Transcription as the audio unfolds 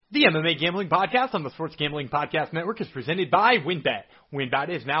The MMA Gambling Podcast on the Sports Gambling Podcast Network is presented by WynnBET. WynnBET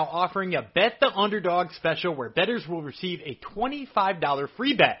is now offering a Bet the Underdog special where bettors will receive a $25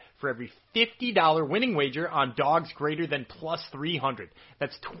 free bet for every $50 winning wager on dogs greater than plus 300.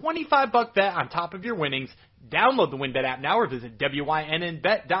 That's $25 bet on top of your winnings. Download the WynnBET app now or visit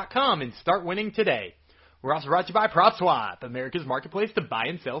WYNNBet.com and start winning today. We're also brought to you by PropSwap, America's marketplace to buy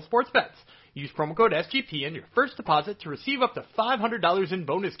and sell sports bets. Use promo code SGP in your first deposit to receive up to $500 in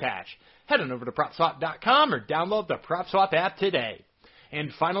bonus cash. Head on over to PropSwap.com or download the PropSwap app today.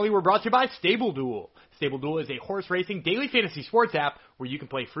 And finally, we're brought to you by StableDuel. StableDuel is a horse racing daily fantasy sports app where you can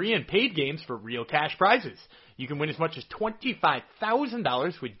play free and paid games for real cash prizes. You can win as much as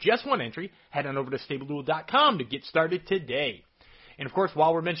 $25,000 with just one entry. Head on over to StableDuel.com to get started today. And, of course,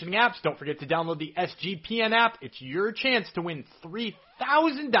 while we're mentioning apps, don't forget to download the SGPN app. It's your chance to win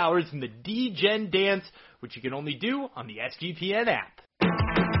 $3,000 in the D-Gen Dance, which you can only do on the SGPN app.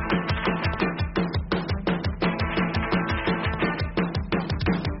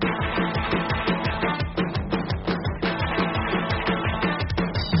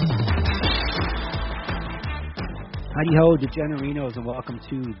 Howdy ho, DeGenerinos, and welcome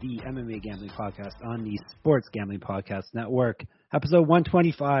to the MMA Gambling Podcast on the Sports Gambling Podcast Network. Episode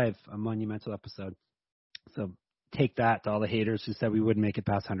 125, a monumental episode. So take that to all the haters who said we wouldn't make it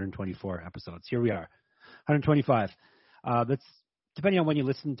past 124 episodes. Here we are, 125. That's depending on when you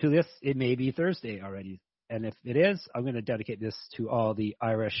listen to this, it may be Thursday already. And if it is, I'm going to dedicate this to all the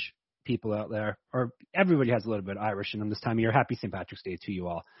Irish people out there, or everybody has a little bit of Irish in them this time of year. Happy St. Patrick's Day to you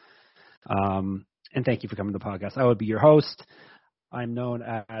all. And thank you for coming to the podcast. I will be your host. I'm known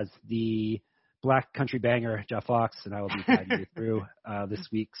as the Black Country Banger, Jeff Fox, and I will be guiding you through this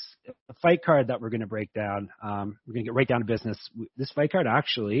week's fight card that we're going to break down. We're going to get right down to business. This fight card,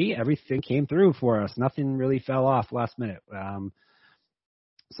 actually, everything came through for us. Nothing really fell off last minute.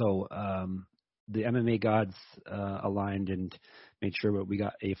 So the MMA gods aligned and made sure that we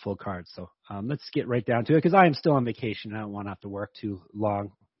got a full card. So let's get right down to it because I am still on vacation. I don't want to have to work too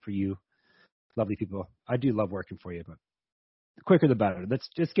long for you. Lovely people. I do love working for you, but the quicker the better. Let's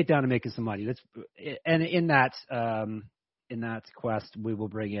just get down to making some money. And in that quest, we will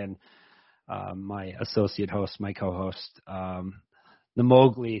bring in my associate host, my co-host, the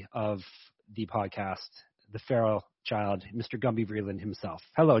Mowgli of the podcast, the feral child, Mr. Gumby Vreeland himself.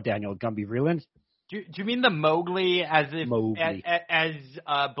 Hello, Daniel Gumby Vreeland. Do you mean the Mowgli as if Mowgli. as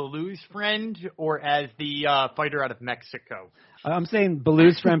Baloo's friend or as the fighter out of Mexico? I'm saying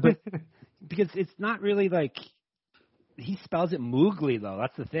Baloo's friend, but because it's not really like he spells it Moogly though.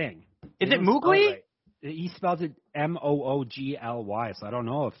 That's the thing. Is it Moogly? Right. He spells it Moogly, so I don't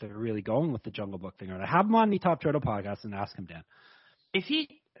know if they're really going with the Jungle Book thing or not. Have him on the Top Turtle podcast and ask him, Dan. Is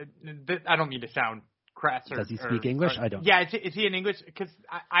he? I don't mean to sound crass. Does he speak English? I don't. Yeah, is he in English? Because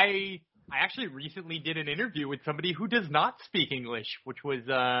I actually recently did an interview with somebody who does not speak English, which was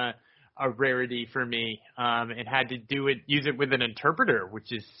a rarity for me, and had to use it with an interpreter,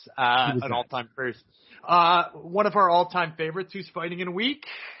 which is an all-time first. One of our all-time favorites who's fighting in a week.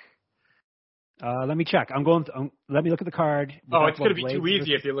 Let me check. Let me look at the card. It's going to be too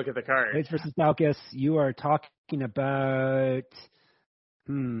easy if you look at the card. Blades versus Daukaus. You are talking about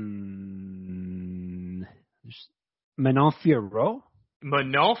Manon Fiorot?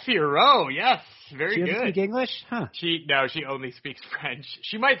 Manon Fiorot, yes, very good. She doesn't speak English? Huh. She only speaks French.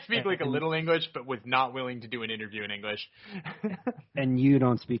 She might speak a little English, but was not willing to do an interview in English. And you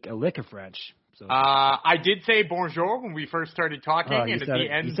don't speak a lick of French. So. I did say bonjour when we first started talking, and at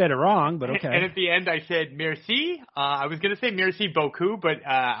the end you said it wrong, but okay. And at the end, I said merci. I was going to say merci beaucoup, but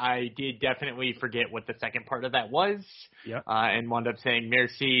I did definitely forget what the second part of that was. Yep. And wound up saying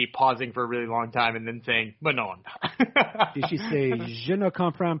merci, pausing for a really long time, and then saying Manon. Did she say je ne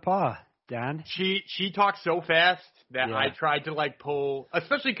comprends pas, Dan? She talks so fast that I tried to pull,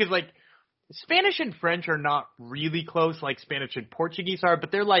 especially because Spanish and French are not really close like Spanish and Portuguese are,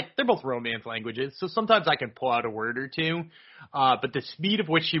 but they're both Romance languages. So sometimes I can pull out a word or two. But the speed of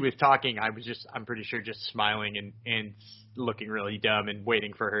which she was talking, I'm pretty sure just smiling and looking really dumb and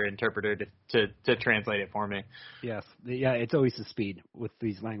waiting for her interpreter to translate it for me. Yes. Yeah. It's always the speed with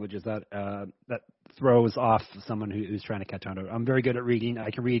these languages that throws off someone who's trying to catch on to it. I'm very good at reading.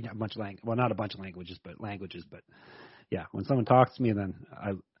 I can read a bunch of not a bunch of languages, but languages. But yeah, when someone talks to me, then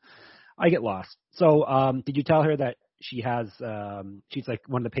I get lost. So, did you tell her that she has, she's like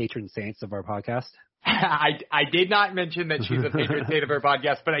one of the patron saints of our podcast? I did not mention that she's a favorite state of her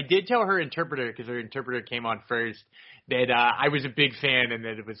podcast, but I did tell her interpreter, because her interpreter came on first, that I was a big fan and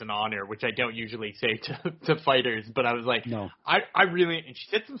that it was an honor, which I don't usually say to fighters. But I was like, No. I really, and she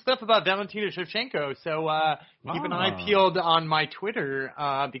said some stuff about Valentina Shevchenko, so keep an eye peeled on my Twitter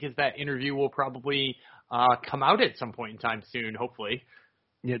because that interview will probably come out at some point in time soon, hopefully.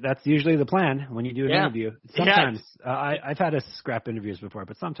 Yeah, that's usually the plan when you do an interview. Sometimes I've had a scrap interviews before,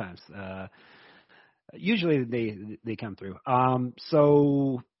 but sometimes usually they come through.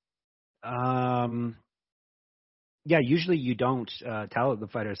 Yeah, usually you don't tell the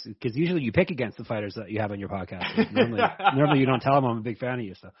fighters, because usually you pick against the fighters that you have on your podcast. Normally you don't tell them I'm a big fan of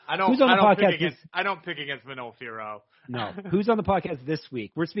you. So I don't pick against Manolo Fierro. No. Who's on the podcast this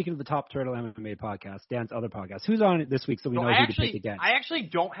week? We're speaking of the Top Turtle MMA podcast, Dan's other podcast. Who's on it this week so we know who to pick against? I actually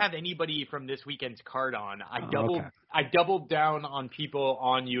don't have anybody from this weekend's card on. I doubled down on people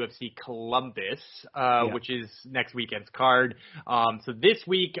on UFC Columbus, which is next weekend's card. So this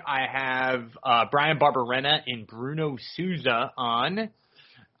week I have Brian Barberena and Bruno Souza on.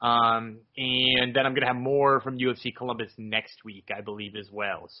 And then I'm going to have more from UFC Columbus next week, I believe, as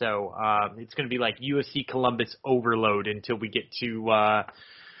well. So it's going to be like UFC Columbus overload until we get to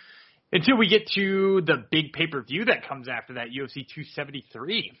the big pay-per-view that comes after that, UFC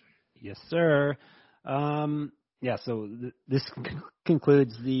 273. Yes, sir. So this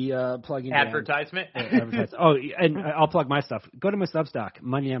concludes the plugging advertisement. Oh, and I'll plug my stuff. Go to my Substack,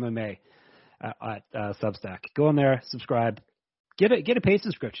 Money MMA at Substack. Go in there, subscribe. Get a paid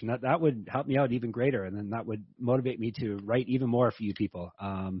subscription. That would help me out even greater, and then that would motivate me to write even more for you people.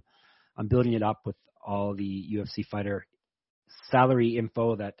 I'm building it up with all the UFC fighter salary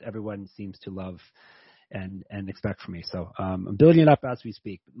info that everyone seems to love and expect from me. So I'm building it up as we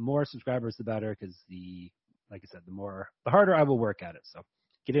speak. The more subscribers, the better, because like I said, the harder I will work at it. So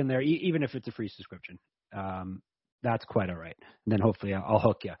get in there, even if it's a free subscription. That's quite all right. And then hopefully I'll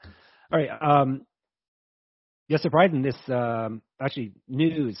hook you. All right. Yes, surprising this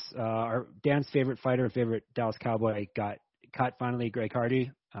news. Our Dan's favorite fighter, favorite Dallas Cowboy, got cut finally. Greg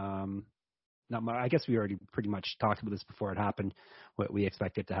Hardy. I guess we already pretty much talked about this before it happened. What we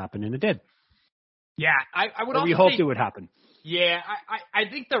expected to happen, and it did. Yeah, I would. We hoped it would happen. Yeah, I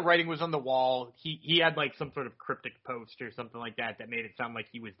think the writing was on the wall. He had like some sort of cryptic post or something like that made it sound like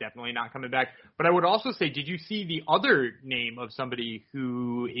he was definitely not coming back. But I would also say, did you see the other name of somebody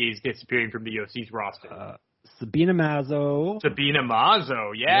who is disappearing from the UFC's roster? Sabina Mazo.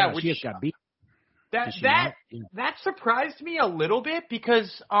 Yeah, which she just got beat. That surprised me a little bit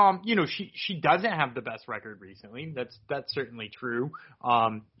because she doesn't have the best record recently. That's certainly true.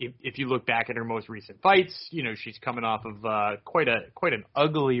 If you look back at her most recent fights, she's coming off of quite an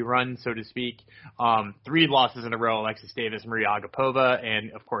ugly run, so to speak. 3 losses in a row: Alexis Davis, Maria Agapova,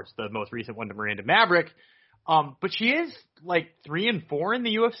 and of course the most recent one to Miranda Maverick. But she is like 3-4 in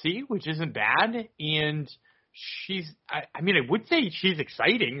the UFC, which isn't bad, and I would say she's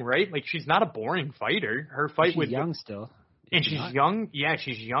exciting, right? Like, she's not a boring fighter. Her fight she's young still. And she's young. Yeah,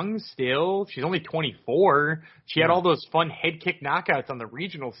 she's young still. She's only 24. She had all those fun head kick knockouts on the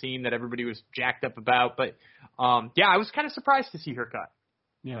regional scene that everybody was jacked up about. But, I was kind of surprised to see her cut.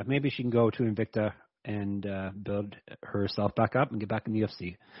 Yeah, maybe she can go to Invicta and build herself back up and get back in the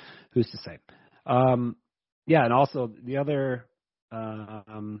UFC. Who's to say? And also the other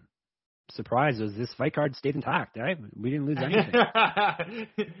surprise was this fight card stayed intact, right? We didn't lose anything.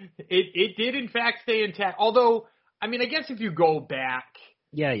 It did, in fact, stay intact. Although, I guess if you go back,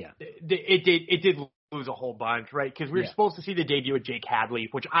 it did lose a whole bunch, right? Because we were supposed to see the debut of Jake Hadley,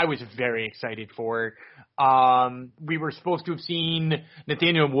 which I was very excited for. We were supposed to have seen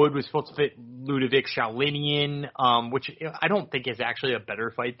Nathaniel Wood was supposed to fit Ludovic Shaolinian, which I don't think is actually a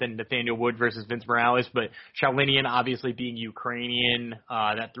better fight than Nathaniel Wood versus Vince Morales, but Shaolinian obviously being Ukrainian,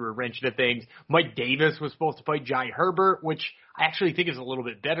 that threw a wrench into things. Mike Davis was supposed to fight Jai Herbert, which I actually think is a little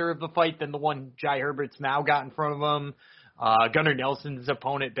bit better of a fight than the one Jai Herbert's now got in front of him. Gunnar Nelson's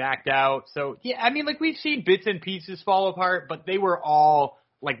opponent backed out. So, we've seen bits and pieces fall apart, but they were all,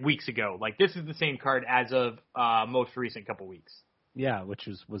 weeks ago. This is the same card as of most recent couple weeks. Yeah, which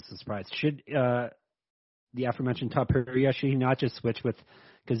was the surprise. Should the aforementioned Topuria, should he not just switch with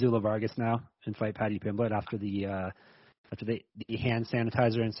Kazula Vargas now and fight Paddy Pimblett after the hand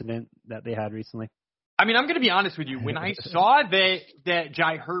sanitizer incident that they had recently? I'm going to be honest with you. When I saw that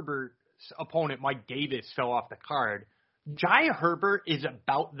Jai Herbert's opponent, Mike Davis, fell off the card, Jai Herbert is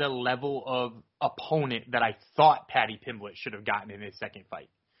about the level of opponent that I thought Paddy Pimblett should have gotten in his second fight.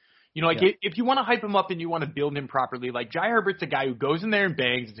 If you want to hype him up and you want to build him properly, Jai Herbert's a guy who goes in there and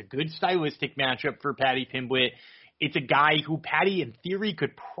bangs. It's a good stylistic matchup for Paddy Pimblett. It's a guy who Paddy, in theory,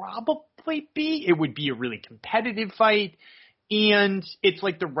 could probably might be. It would be a really competitive fight, and it's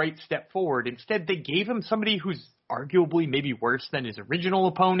like the right step forward. Instead, they gave him somebody who's arguably maybe worse than his original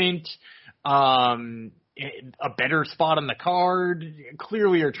opponent, a better spot on the card.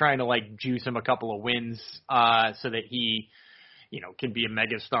 Clearly are trying to like juice him a couple of wins so that he, can be a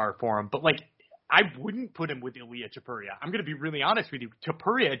mega star for him. But like, I wouldn't put him with Ilia Topuria. I'm going to be really honest with you.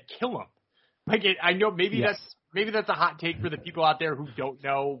 Topuria would kill him. Like, I know maybe that's a hot take for the people out there who don't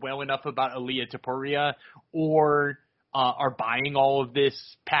know well enough about Ilia Topuria or are buying all of this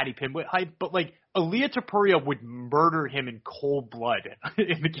Paddy Pimblett hype, but like Ilia Topuria would murder him in cold blood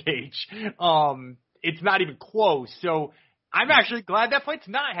in the cage. It's not even close. So I'm actually glad that fight's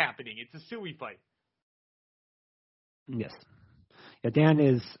not happening. It's a silly fight. Yes. Yeah, Dan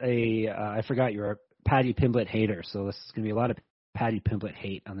is I forgot you're a Paddy Pimblett hater, so this is going to be a lot of Paddy Pimblett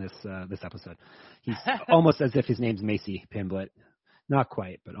hate on this episode. He's almost as if his name's Macy Pimblett. Not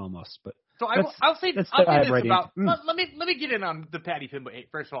quite, but almost. But so I'll say this about. Let me get in on the Paddy Pimblett hate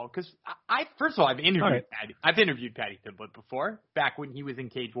first of all, because I've interviewed Paddy. I've interviewed Paddy Pimblett before, back when he was in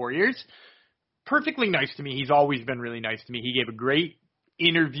Cage Warriors. Perfectly nice to me. He's always been really nice to me. He gave a great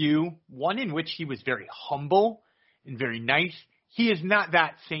interview, one in which he was very humble and very nice. He is not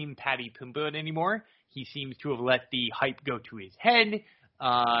that same Paddy Pimblett anymore. He seems to have let the hype go to his head.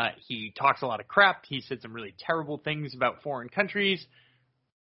 He talks a lot of crap. He said some really terrible things about foreign countries.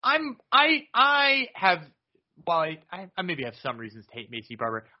 I maybe have some reasons to hate Macy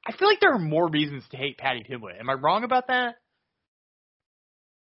Barber. I feel like there are more reasons to hate Paddy Pimblett. Am I wrong about that?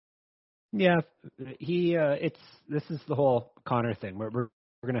 Yeah, this is the whole Conor thing. We're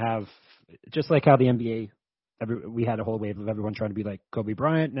going to have, just like how the NBA, we had a whole wave of everyone trying to be like Kobe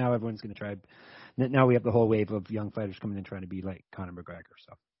Bryant. Now everyone's going to try. Now we have the whole wave of young fighters coming in trying to be like Conor McGregor.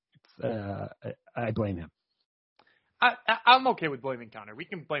 So I blame him. I'm okay with blaming Conor. We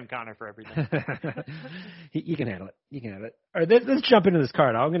can blame Conor for everything. You can handle it. All right, let's jump into this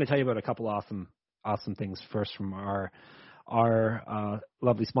card. I'm going to tell you about a couple awesome things first from our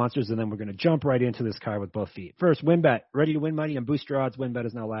lovely sponsors, and then we're going to jump right into this card with both feet. First, WynnBET. Ready to win money and boost your odds? WynnBET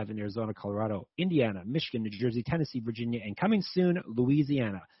is now live in Arizona, Colorado, Indiana, Michigan, New Jersey, Tennessee, Virginia, and coming soon,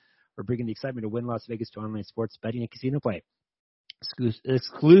 Louisiana. We're bringing the excitement of Wynn Las Vegas to online sports betting and casino play.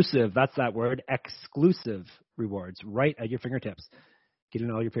 Exclusive, that's that word, exclusive rewards right at your fingertips. Get in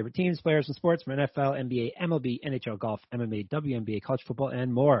all your favorite teams, players, and sports from NFL, NBA, MLB, NHL, golf, MMA, WNBA, college football,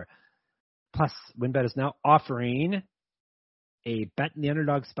 and more. Plus, WynnBET is now offering a Bet in the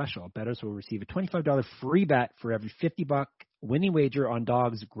Underdog special. Bettors will receive a $25 free bet for every $50 winning wager on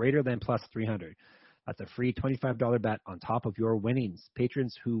dogs greater than plus 300. That's a free $25 bet on top of your winnings.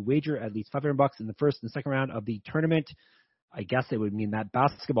 Patrons who wager at least $500 in the first and second round of the tournament, I guess it would mean that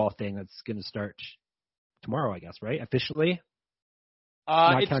basketball thing that's going to start tomorrow, I guess, right? Officially?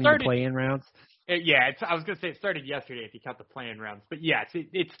 Not counting the play-in rounds? I was going to say it started yesterday if you count the play-in rounds. But yes,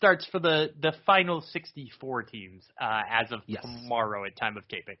 it starts for the final 64 teams as of tomorrow at time of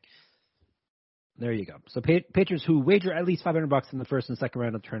taping. There you go. So patrons who wager at least $500 in the first and second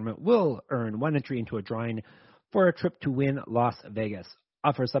round of the tournament will earn one entry into a drawing for a trip to Wynn Las Vegas.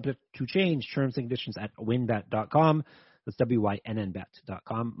 Offer subject to change. Terms and conditions at wynnbet.com. That's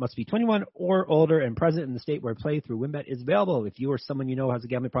WYNNBet.com. Must be 21 or older and present in the state where play through WynnBET is available. If you or someone you know has a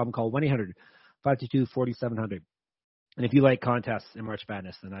gambling problem, call 1-800-522-4700. And if you like contests in March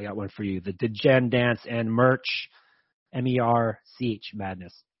Madness, then I got one for you. The Degen Dance and Merch, MERCH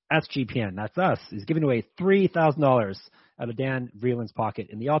Madness. SGPN, that's us, is giving away $3,000 out of Dan Vreeland's pocket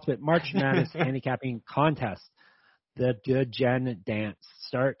in the Ultimate March Madness handicapping contest. The Degen Dance.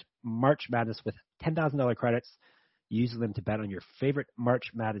 Start March Madness with $10,000 credits. Use them to bet on your favorite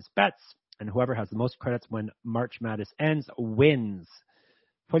March Madness bets, and whoever has the most credits when March Madness ends wins.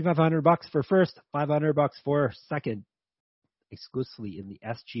 $2,500 for first, $500 for second, exclusively in the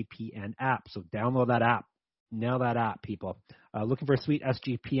SGPN app. So download that app. Nail that app, people. Looking for a sweet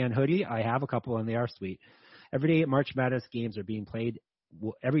SGPN hoodie? I have a couple, and they are sweet. Every day March Madness games are being played.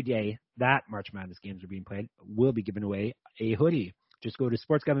 Every day that March Madness games are being played, we'll be giving away a hoodie. Just go to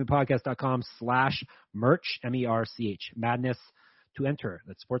sportsgamblingpodcast.com/merch, MERCH, madness to enter.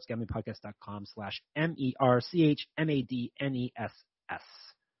 That's sportsgamblingpodcast.com/MERCH, MADNESS.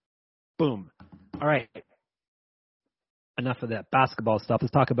 Boom. All right. Enough of that basketball stuff.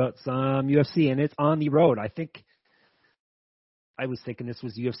 Let's talk about some UFC, and it's on the road. I was thinking this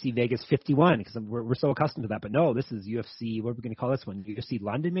was UFC Vegas 51 because we're so accustomed to that, but no, this is UFC. What are we going to call this one? UFC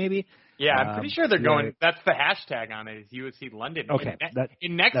London, maybe? Yeah, I'm pretty sure they're going. That's the hashtag on it. Is UFC London. Okay.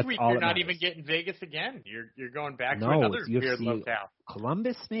 And next week you're not even getting Vegas again. You're going back to another weird locale.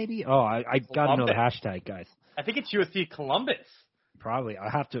 Columbus, maybe? Oh, I got to know the hashtag, guys. I think it's UFC Columbus. Probably. I'll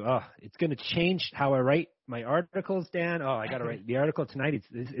have to. It's going to change how I write my articles, Dan. I got to write the article tonight.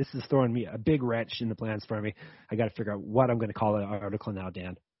 This is throwing me a big wrench in the plans for me. I got to figure out what I'm going to call the article now,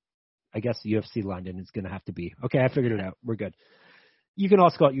 Dan. I guess UFC London is going to have to be. Okay, I figured it out. We're good. You can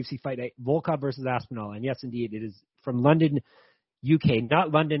also call it UFC Fight Night, Volkov versus Aspinall. And yes, indeed, it is from London, UK,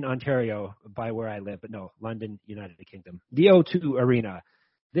 not London, Ontario, by where I live, but no, London, United Kingdom. The O2 Arena.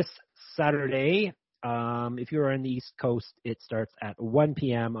 This Saturday, if you're on the East Coast, it starts at 1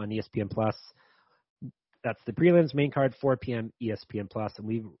 p.m. on ESPN+. That's the prelims, main card, 4 p.m. ESPN+. And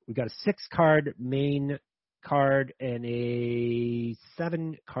we've got a 6-card main card and a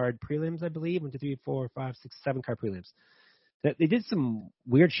 7-card prelims, I believe. 1, 2, 3, 4, 5, 6, 7-card prelims. They did some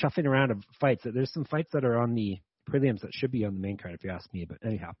weird shuffling around of fights. There's some fights that are on the prelims that should be on the main card, if you ask me. But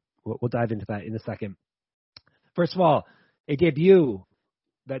anyhow, we'll dive into that in a second. First of all, a debut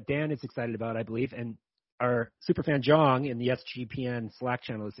that Dan is excited about, I believe, and our superfan Jong in the SGPN Slack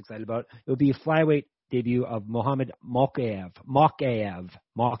channel is excited about. It will be a flyweight debut of Mohamed Mokaev,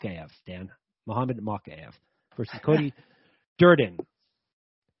 Dan. Mohamed Mokaev versus Cody Durden.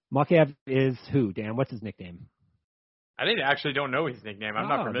 Mokaev is who, Dan? What's his nickname? I think I actually don't know his nickname. I'm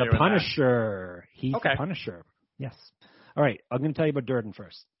not familiar with that. The Punisher. He's okay. The Punisher. Yes. All right. I'm going to tell you about Durden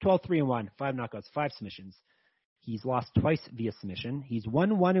first. 12-3-1, 5 knockouts, 5 submissions. He's lost twice via submission. He's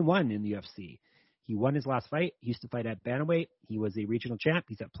won 1-1 in the UFC. He won his last fight. He used to fight at bantamweight. He was a regional champ.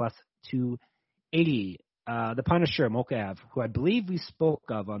 He's at plus 280. The Punisher, Mokaev, who I believe we spoke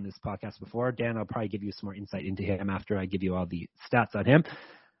of on this podcast before. Dan, I'll probably give you some more insight into him after I give you all the stats on him.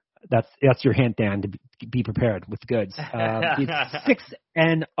 That's your hint, Dan, to be prepared with the goods. He's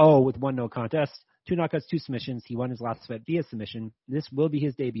 6-0 with 1 no contest, 2 knockouts, 2 submissions. He won his last fight via submission. This will be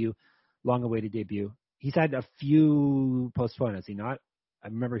his debut, long-awaited debut. He's had a few postponed, has he not? I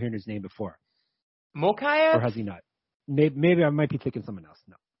remember hearing his name before. Mokaev? Or has he not? Maybe I might be thinking someone else.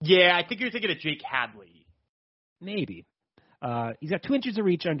 No. Yeah, I think you're thinking of Jake Hadley. Maybe. He's got 2 inches of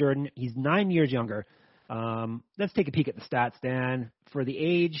reach on Durden. He's 9 years younger. Let's take a peek at the stats, Dan. For the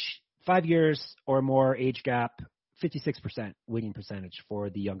age, 5 years or more age gap, 56% winning percentage for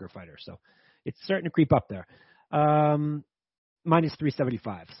the younger fighter. So it's starting to creep up there. Minus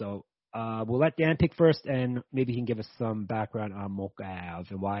 375. So we'll let Dan pick first, and maybe he can give us some background on Mokaev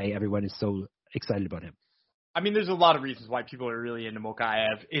and why everyone is so excited about him. I mean, there's a lot of reasons why people are really into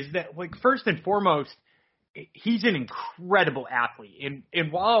Mokaev. Is that, like, first and foremost, he's an incredible athlete.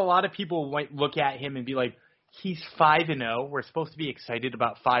 And while a lot of people might look at him and be like, he's 5-0, we're supposed to be excited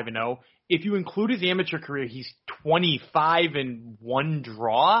about 5-0. If you include his amateur career, he's 25-1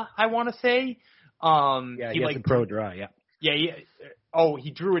 draw, I want to say. Yeah, he has a pro draw, yeah. Yeah. Oh,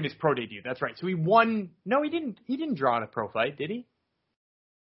 he drew in his pro debut. That's right. So he won. No, he didn't. He didn't draw in a pro fight, did he?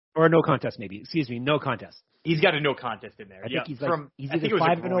 Or no contest, maybe. Excuse me, no contest. He's got a no contest in there. I think he's either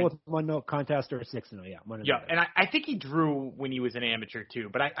 5-0 with 1 no contest or 6-0. Yeah, and I think he drew when he was an amateur too,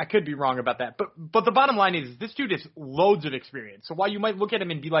 but I could be wrong about that. But the bottom line is this dude has loads of experience. So while you might look at him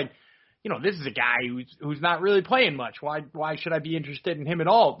and be like, this is a guy who's not really playing much. Why should I be interested in him at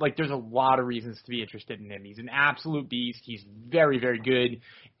all? Like, there's a lot of reasons to be interested in him. He's an absolute beast. He's very, very good,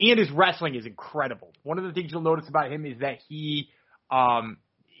 and his wrestling is incredible. One of the things you'll notice about him is that he's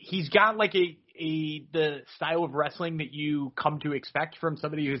got like the style of wrestling that you come to expect from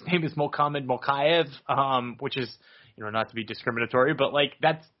somebody whose name is Mohamed Mokaev, which is, not to be discriminatory, but like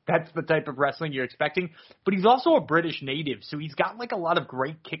that's the type of wrestling you're expecting. But he's also a British native, so he's got like a lot of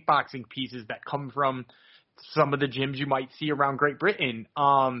great kickboxing pieces that come from some of the gyms you might see around Great Britain,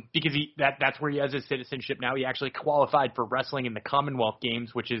 because that's where he has his citizenship now. He actually qualified for wrestling in the Commonwealth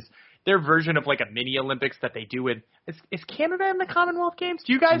Games, which is their version of like a mini Olympics that they do with. Is Canada in the Commonwealth Games?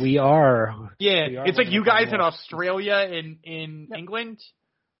 Do you guys? We are. Yeah, it's like you guys in Australia and in Yep. England.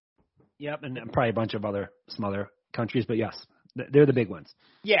 Yep, and probably a bunch of some other countries, but yes, they're the big ones.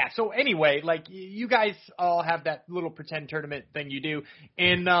 Yeah. So anyway, like you guys all have that little pretend tournament thing you do,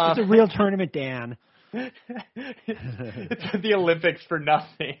 and it's a real tournament, Dan. It's the Olympics for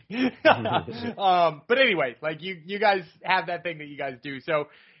nothing. But anyway, like you guys have that thing that you guys do. So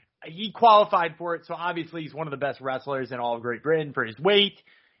he qualified for it. So obviously he's one of the best wrestlers in all of Great Britain for his weight.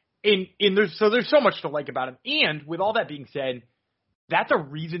 And there's so much to like about him. And with all that being said, that's a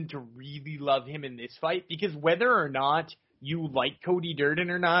reason to really love him in this fight, because whether or not you like Cody Durden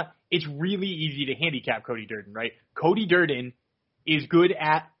or not, it's really easy to handicap Cody Durden, right? Cody Durden is good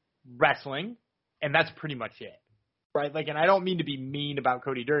at wrestling, and that's pretty much it, right? Like, and I don't mean to be mean about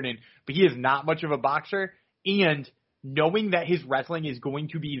Cody Durden, but he is not much of a boxer, and knowing that his wrestling is going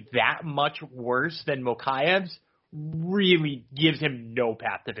to be that much worse than Mokaev's really gives him no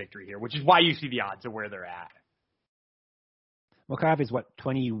path to victory here, which is why you see the odds of where they're at. Mokaev is what,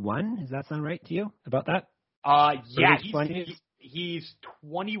 21? Does that sound right to you about that? Yeah, he's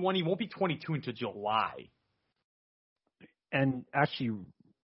 21. He won't be 22 until July. And actually,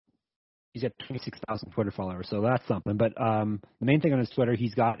 he's got 26,000 Twitter followers, so that's something. But the main thing on his Twitter,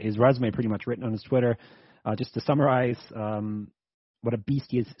 he's got his resume pretty much written on his Twitter. Just to summarize, what a beast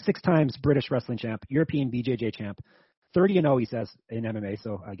he is. 6 times British wrestling champ, European BJJ champ, 30-0, he says, in MMA,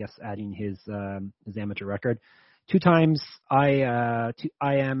 so I guess adding his amateur record. 2 times IMMA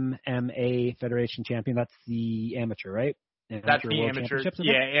Federation champion. That's the amateur, right? That's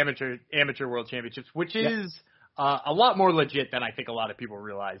the amateur world championships, which is a lot more legit than I think a lot of people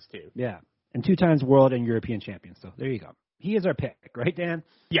realize, too. Yeah, and 2 times world and European champion. So there you go. He is our pick, right, Dan?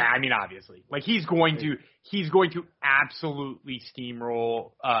 Yeah, I mean, obviously. Like, he's going to absolutely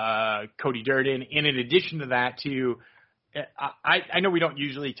steamroll Cody Durden. And in addition to that, too, I know we don't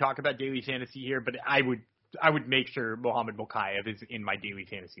usually talk about daily fantasy here, but I would make sure Muhammad Mokaev is in my daily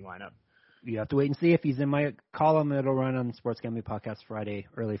fantasy lineup. You have to wait and see if he's in my column. It'll run on the Sports Gambling Podcast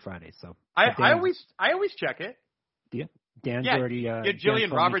early Friday. So I always check it. Yeah, Dan's already. You had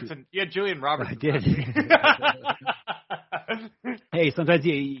Julian Robertson. I did. Hey, sometimes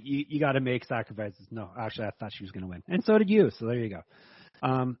you got to make sacrifices. No, actually, I thought she was going to win, and so did you. So there you go.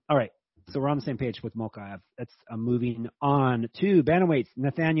 All right. So we're on the same page with Mokaev. That's moving on to bantamweights.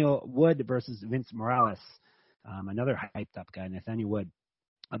 Nathaniel Wood versus Vince Morales. Another hyped up guy, Nathaniel Wood.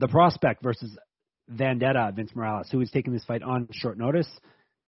 The prospect versus Vendetta, Vince Morales, who is taking this fight on short notice.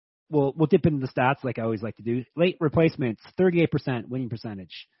 We'll dip into the stats like I always like to do. Late replacements, 38% winning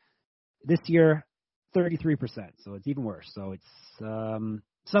percentage. This year, 33%. So it's even worse. So it's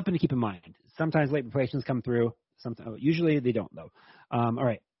something to keep in mind. Sometimes late replacements come through. Usually they don't, though. All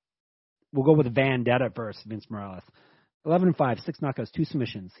right. We'll go with Vendetta first, Vince Morales. 11-5, 6 knockouts, 2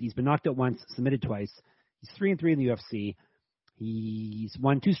 submissions. He's been knocked out once, submitted twice. He's 3-3 in the UFC. He's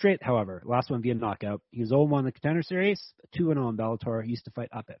won 2 straight, however. Last one via knockout. He was 0-1 in the Contender Series, 2-0 in Bellator. He used to fight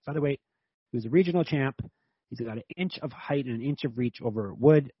up at featherweight. He was a regional champ. He's got an inch of height and an inch of reach over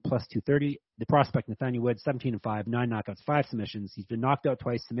Wood, plus 230. The prospect, Nathaniel Wood, 17-5, 9 knockouts, 5 submissions. He's been knocked out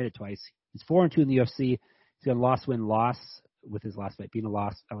twice, submitted twice. He's 4-2 in the UFC. He's got a loss-win-loss with his last fight being a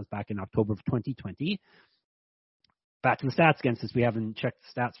loss. That was back in October of 2020. Back to the stats again, since we haven't checked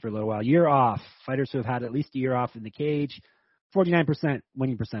the stats for a little while. Year off. Fighters who have had at least a year off in the cage. 49%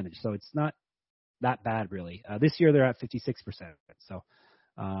 winning percentage, so it's not that bad, really. This year they're at 56%, so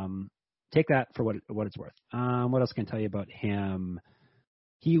take that for what it's worth. What else can I tell you about him?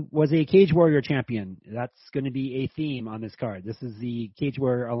 He was a Cage Warrior champion. That's going to be a theme on this card. This is the Cage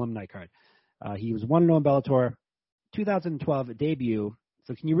Warrior alumni card. He was 1-0 in Bellator, 2012 debut.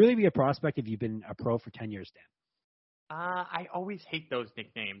 So can you really be a prospect if you've been a pro for 10 years, Dan? I always hate those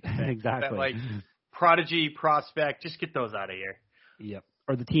nicknames. Exactly. That, like, prodigy, prospect, just get those out of here. Yep.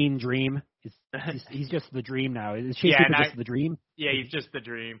 Or the teen dream. He's just the dream now. Is Chase Cooper just the dream? Yeah, he's just the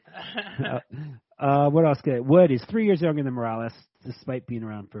dream. What else? Wood is 3 years younger than Morales, despite being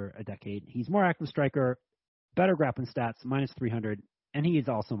around for a decade. He's more active striker, better grappling stats, minus 300, and he is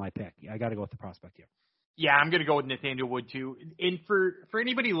also my pick. I got to go with the prospect here. Yeah, I'm going to go with Nathaniel Wood, too. And for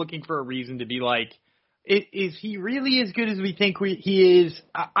anybody looking for a reason to be like, is he really as good as we think he is?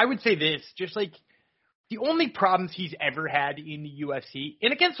 I would say this, just like, the only problems he's ever had in the UFC,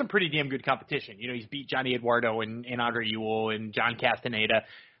 and against some pretty damn good competition, he's beat Johnny Eduardo and Andre Ewell and John Castaneda.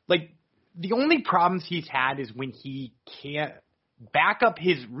 Like, the only problems he's had is when he can't back up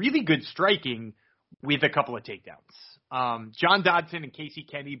his really good striking with a couple of takedowns. John Dodson and Casey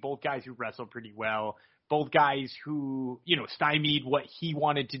Kenny, both guys who wrestle pretty well, both guys who, stymied what he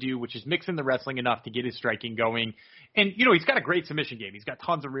wanted to do, which is mixing the wrestling enough to get his striking going. And, he's got a great submission game. He's got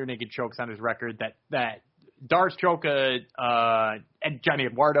tons of rear naked chokes on his record. That Dars choke and Johnny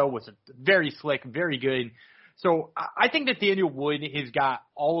Eduardo was very slick, very good. So I think that Nathaniel Wood has got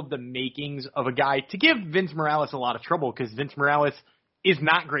all of the makings of a guy to give Vince Morales a lot of trouble, because Vince Morales is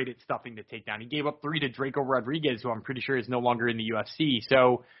not great at stuffing the takedown. He gave up 3 to Draco Rodriguez, who I'm pretty sure is no longer in the UFC.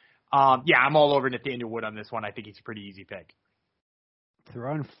 So, I'm all over Nathaniel Wood on this one. I think he's a pretty easy pick. They're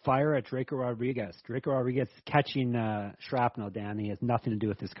on fire at Draco Rodriguez. Draco Rodriguez catching shrapnel, Dan. He has nothing to do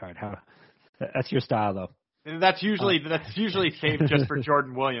with this card. That's your style, though. That's usually saved just for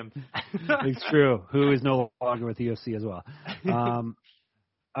Jordan Williams. It's true. Who is no longer with the UFC as well.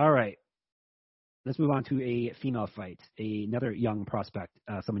 All right. Let's move on to a female fight. Another young prospect,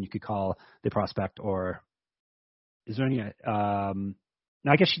 someone you could call the prospect, or is there any?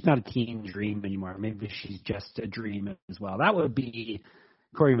 Now, I guess she's not a teen dream anymore. Maybe she's just a dream as well. That would be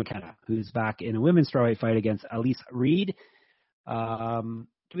Corey McKenna, who's back in a women's strawweight fight against Elise Reed.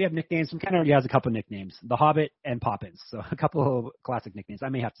 do we have nicknames? McKenna already has a couple nicknames, The Hobbit and Poppins. So a couple of classic nicknames. I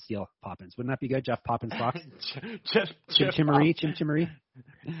may have to steal Poppins. Wouldn't that be good? Jeff Poppins Fox? Chimmery?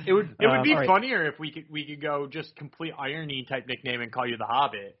 It would be right. funnier if we could go just complete irony type nickname and call you The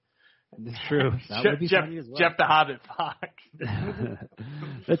Hobbit. It's true. That would be funny as well. Jeff the Hobbit Fox.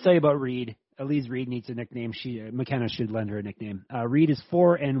 Let's tell you about Reed. Elise Reed needs a nickname. McKenna should lend her a nickname. Reed is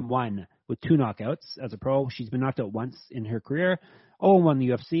 4-1 with 2 knockouts as a pro. She's been knocked out once in her career. 0-1 in the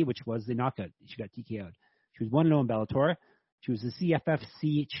UFC, which was the knockout. She got TKO'd. She was 1-0 in Bellator. She was the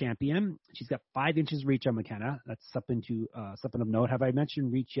CFFC champion. She's got 5 inches reach on McKenna. That's something of note. Have I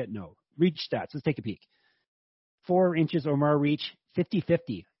mentioned reach yet? No. Reach stats. Let's take a peek. 4 inches or more reach,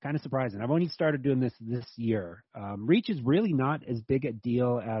 50-50. Kind of surprising. I've only started doing this year. Reach is really not as big a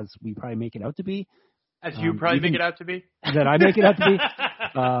deal as we probably make it out to be. As you probably make it out to be? That I make it out to be.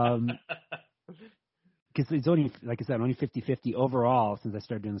 Because it's only, like I said, only 50-50 overall since I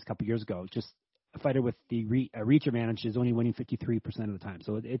started doing this a couple years ago. Just a fighter with the reach advantage is only winning 53% of the time.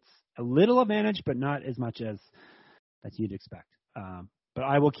 So it's a little advantage, but not as much as you'd expect. But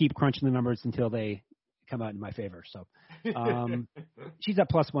I will keep crunching the numbers until they come out in my favor. So she's at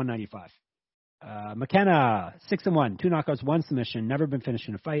plus 195. McKenna, 6-1, 2 knockouts, 1 submission, never been finished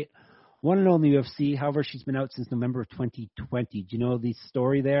in a fight. 1-0 in the UFC. However, she's been out since November of 2020. Do you know the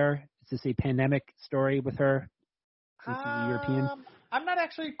story there? Is this a pandemic story with her? This is a European. I'm not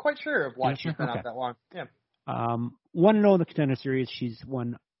actually quite sure of why she's been out that long. Yeah. 1-0 in the Contender Series. She's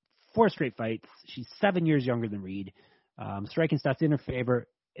won 4 straight fights. She's 7 years younger than Reed. Striking stats in her favor,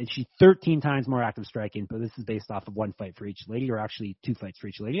 and she's 13 times more active striking, but this is based off of 1 fight for each lady, or actually 2 fights for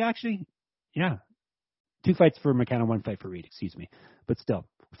each lady. Actually, yeah. 2 fights for McKenna, 1 fight for Reed, excuse me. But still,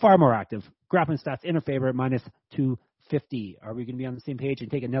 far more active. Grappling stats in her favor, minus 250. Are we going to be on the same page and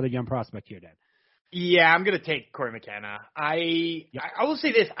take another young prospect here, Dan? Yeah, I'm going to take Corey McKenna. I will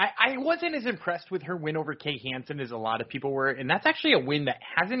say this. I wasn't as impressed with her win over Kay Hansen as a lot of people were, and that's actually a win that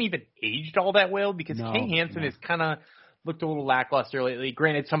hasn't even aged all that well because Kay Hansen has kind of looked a little lackluster lately.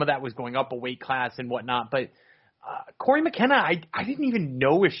 Granted, some of that was going up a weight class and whatnot, but Corey McKenna, I didn't even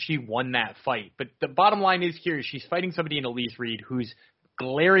know if she won that fight. But the bottom line is here, she's fighting somebody in Elise Reed whose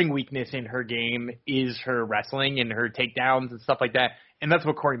glaring weakness in her game is her wrestling and her takedowns and stuff like that. And that's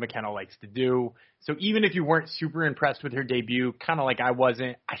what Corey McKenna likes to do. So even if you weren't super impressed with her debut, kind of like I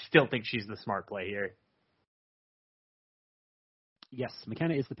wasn't, I still think she's the smart play here. Yes,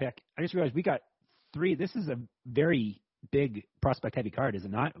 McKenna is the pick. I just realized we got 3. This is a very big prospect-heavy card, is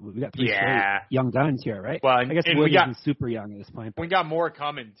it not? We got 3 young guns here, right? Well, I guess Wood isn't super young at this point. We got more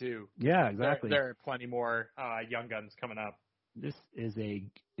coming, too. Yeah, exactly. There are plenty more young guns coming up. This is a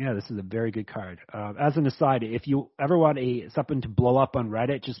very good card. As an aside, if you ever want something to blow up on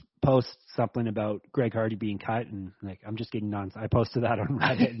Reddit, just post something about Greg Hardy being cut, and I'm just getting I posted that on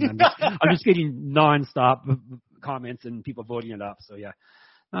Reddit, and I'm just getting nonstop comments and people voting it up. So yeah,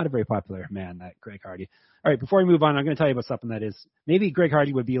 not a very popular man, that Greg Hardy. All right, before we move on, I'm going to tell you about something that is maybe Greg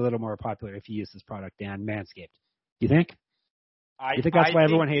Hardy would be a little more popular if he used this product, Dan, Manscaped. You think? You think that's why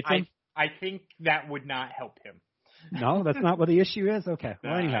everyone hates him? I think that would not help him. No, that's not what the issue is? Okay.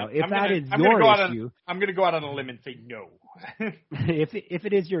 Well, anyhow, if that is your issue... I'm going to go out on a limb and say no. If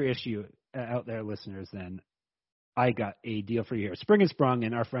it is your issue out there, listeners, then I got a deal for you here. Spring has sprung,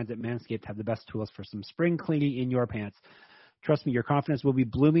 and our friends at Manscaped have the best tools for some spring cleaning in your pants. Trust me, your confidence will be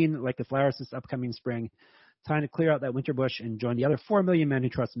blooming like the flowers this upcoming spring. Time to clear out that winter bush and join the other 4 million men who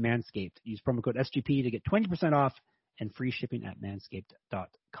trust Manscaped. Use promo code SGP to get 20% off and free shipping at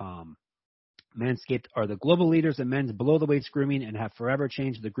manscaped.com. Manscaped are the global leaders in men's below-the-waist grooming and have forever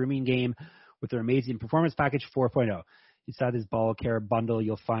changed the grooming game with their amazing Performance Package 4.0. Inside this ball care bundle,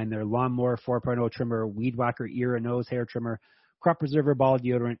 you'll find their Lawnmower 4.0 trimmer, Weed Whacker ear and nose hair trimmer, Crop Preserver ball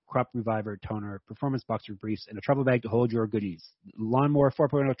deodorant, Crop Reviver toner, Performance Boxer briefs, and a travel bag to hold your goodies. Lawnmower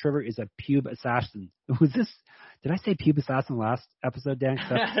 4.0 trimmer is a pube assassin. Did I say pube assassin last episode, Dan?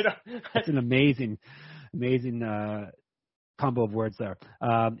 That's an amazing combo of words there.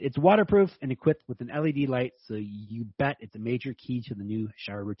 It's waterproof and equipped with an LED light, so you bet it's a major key to the new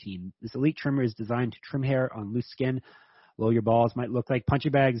shower routine. This elite trimmer is designed to trim hair on loose skin. Although your balls might look like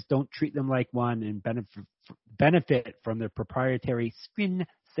punching bags, don't treat them like one and benefit from their proprietary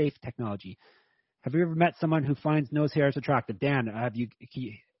skin-safe technology. Have you ever met someone who finds nose hairs attractive? Dan, do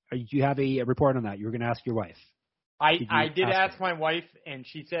you have a report on that? You were going to ask your wife. I did ask my wife, and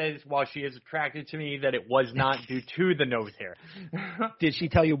she says, while she is attracted to me, that it was not due to the nose hair. Did she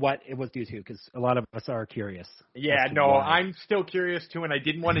tell you what it was due to? Because a lot of us are curious. Yeah, no, why. I'm still curious, too, and I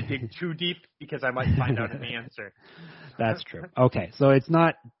didn't want to dig too deep because I might find out an answer. That's true. Okay, so it's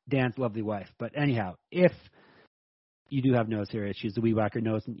not Dan's lovely wife. But anyhow, if you do have nose hair issues. The Weed Whacker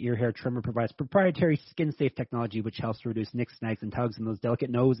nose and ear hair trimmer provides proprietary skin-safe technology which helps to reduce nicks, snags, and tugs in those delicate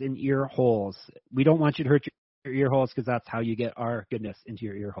nose and ear holes. We don't want you to hurt your ear holes because that's how you get our goodness into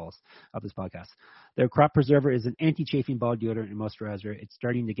your ear holes of this podcast. Their Crop Preserver is an anti-chafing ball deodorant and moisturizer. It's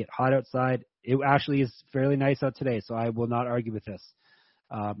starting to get hot outside. It actually is fairly nice out today, so I will not argue with this.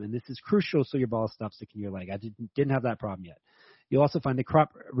 And this is crucial so your balls stop sticking to your leg. I didn't have that problem yet. You'll also find the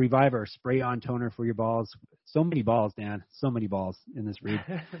Crop Reviver spray-on toner for your balls. So many balls, Dan. So many balls in this read,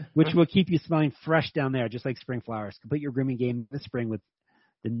 which will keep you smelling fresh down there, just like spring flowers. Complete your grooming game this spring with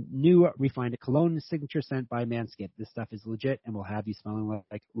the new refined cologne signature scent by Manscaped. This stuff is legit and will have you smelling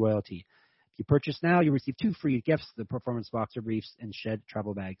like royalty. If you purchase now, you'll receive 2 free gifts, the Performance Boxer Briefs and Shed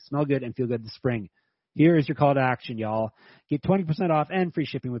Travel Bag. Smell good and feel good this spring. Here is your call to action, y'all. Get 20% off and free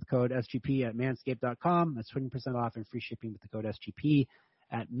shipping with code SGP at manscaped.com. That's 20% off and free shipping with the code SGP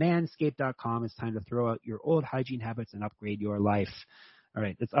at manscaped.com. It's time to throw out your old hygiene habits and upgrade your life. All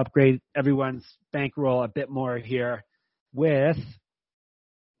right, let's upgrade everyone's bankroll a bit more here with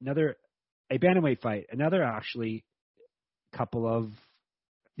a bantamweight fight. Another actually couple of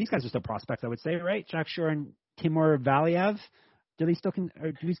these guys are still prospects, I would say, right? Jack Shore and Timur Valiev. Do we still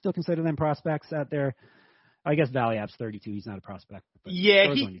consider them prospects out there? I guess Valiev's 32. He's not a prospect.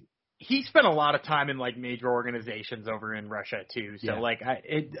 Yeah, he spent a lot of time in like major organizations over in Russia too. So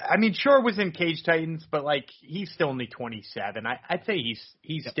Shore was in Cage Titans, but like he's still only 27. I'd say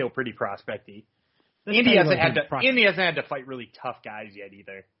he's still pretty prospecty. Andy hasn't had to fight really tough guys yet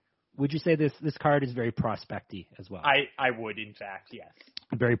either. Would you say this card is very prospecty as well? I would, in fact, yes.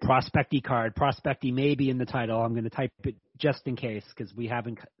 A very prospecty card. Prospecty may be in the title. I'm going to type it just in case because we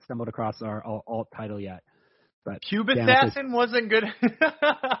haven't stumbled across our alt title yet. But Pube Assassin wasn't good.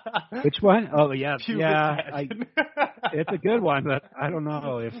 Which one? Oh, yeah. Assassin. It's a good one, but I don't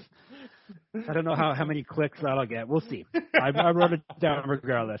know how many clicks that'll get. We'll see. I wrote it down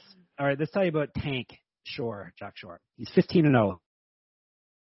regardless. All right, let's tell you about Tank Shore, Jack Shore. He's 15-0.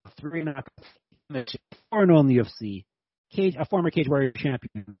 3-0 in the UFC. A former Cage Warrior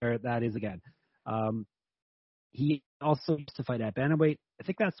champion. There that is again. He also used to fight at bantamweight. I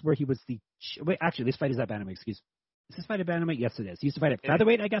think that's where he was actually, this fight is at bantamweight. Is this fight at bantamweight? Yes, it is. He used to fight at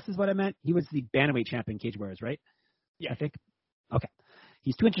featherweight, I guess is what I meant. He was the bantamweight champion, Cage Warriors, right? Yeah. I think. Okay.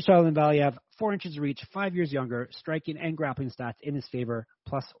 He's 2 inches taller than Valiev, 4 inches reach, 5 years younger, striking and grappling stats in his favor,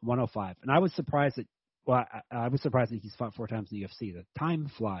 plus 105. And I was surprised that he's fought 4 times in the UFC. The time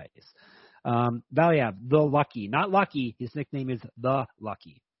flies. Valiev, the Lucky. Not Lucky. His nickname is the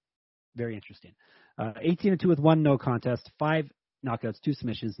Lucky. Very interesting. 18-2 with 1 no contest, 5 knockouts, 2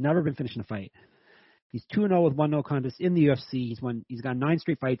 submissions. Never been finished in a fight. He's 2-0 with 1 no contest in the UFC. He's got 9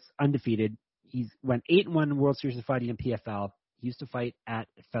 straight fights undefeated. He's went 8-1 in World Series of Fighting in PFL. He used to fight at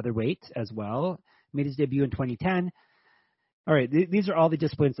featherweight as well. Made his debut in 2010. All right, these are all the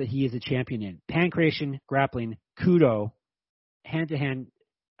disciplines that he is a champion in. Pancration, grappling, kudo, hand-to-hand,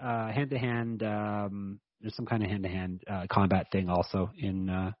 there's some kind of hand-to-hand combat thing also in,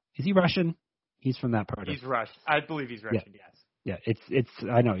 is he Russian? He's from that part. He's Russian. I believe he's Russian, yes. Yeah, it's.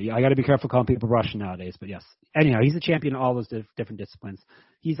 I know. I got to be careful calling people Russian nowadays, but yes. Anyhow, he's a champion in all those different disciplines.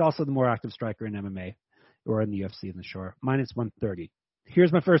 He's also the more active striker in MMA or in the UFC in the Shore. Minus 130.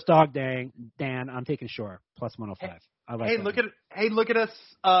 Here's my first dog, Dan. I'm taking Shore plus 105. Look at us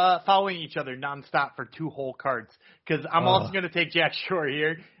following each other nonstop for 2 whole cards because I'm also going to take Jack Shore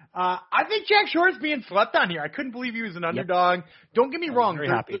here. I think Jack Shore is being slept on here. I couldn't believe he was an underdog. Yep. Don't get me wrong. Very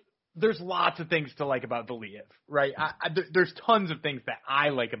happy. There's lots of things to like about Valiev, right? There's tons of things that I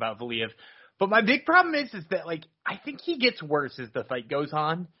like about Valiev. But my big problem is that, like, I think he gets worse as the fight goes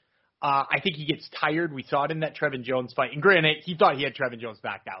on. I think he gets tired. We saw it in that Trevin Jones fight. And granted, he thought he had Trevin Jones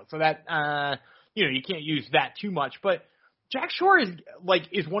backed out. So that, you can't use that too much. But Jack Shore is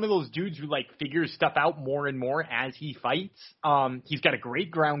one of those dudes who, like, figures stuff out more and more as he fights. He's got a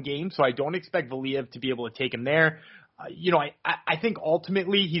great ground game, so I don't expect Valiev to be able to take him there. I think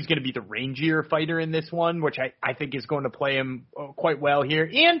ultimately he's going to be the rangier fighter in this one, which I think is going to play him quite well here.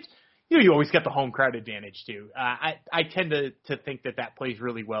 And, you always get the home crowd advantage, too. I tend to think that plays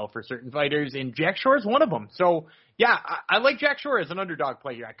really well for certain fighters, and Jack Shore is one of them. So, yeah, I like Jack Shore as an underdog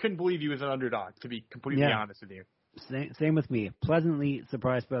play here. I couldn't believe he was an underdog, to be completely honest with you. Same with me. Pleasantly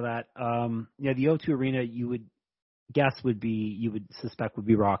surprised by that. The O2 Arena you would suspect would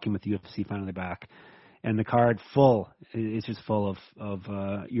be rocking with the UFC finally back. And the card is just full of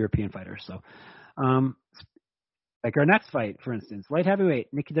European fighters. So, like our next fight, for instance, light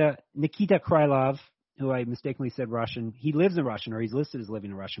heavyweight Nikita Krylov, who I mistakenly said Russian. He lives in Russian, or he's listed as living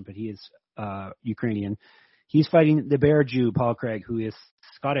in Russian, but he is Ukrainian. He's fighting the Bear Jew Paul Craig, who is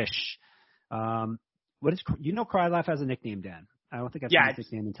Scottish. Krylov has a nickname, Dan? I don't think I've seen his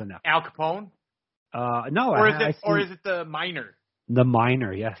nickname until now. Al Capone? No. Or is it the Miner? The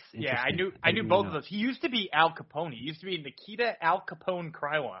Miner, yes. Yeah, I knew both of those. He used to be Al Capone. He used to be Nikita Al Capone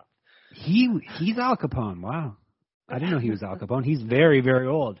Krylov. He's Al Capone. Wow. I didn't know he was Al Capone. He's very, very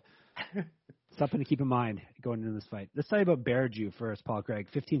old. Something to keep in mind going into this fight. Let's tell you about Bearju first, Paul Craig.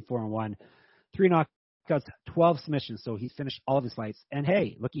 15-4-1. 3 knockouts, 12 submissions, so he's finished all of his fights. And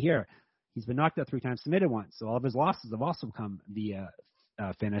hey, looky here. He's been knocked out 3 times, submitted once. So all of his losses have also come via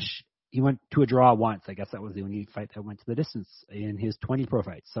finish. He went to a draw once. I guess that was the only fight that went to the distance in his 20 pro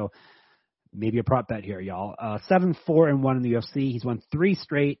fights. So maybe a prop bet here, y'all. 7-4-1 in the UFC. He's won 3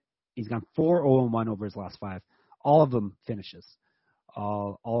 straight. He's gone 4-0-1 over his last 5. All of them finishes.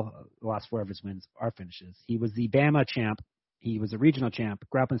 All the last 4 of his wins are finishes. He was the Bama champ. He was a regional champ.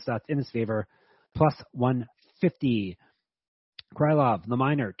 Grappling stats in his favor, plus 150. Krylov, the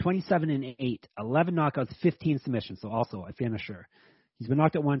Miner, 27-8, 11 knockouts, 15 submissions. So also a finisher. He's been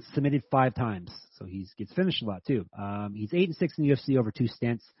knocked out once, submitted 5 times. So he gets finished a lot too. He's 8-6 in the UFC over 2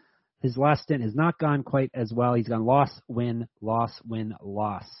 stints. His last stint has not gone quite as well. He's gone loss, win, loss, win,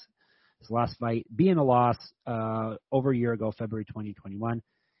 loss. His last fight being a loss over a year ago, February 2021.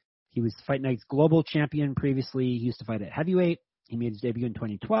 He was Fight Night's global champion previously. He used to fight at heavyweight. He made his debut in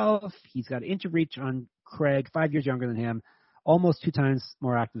 2012. He's got an inch of reach on Craig, 5 years younger than him, almost 2 times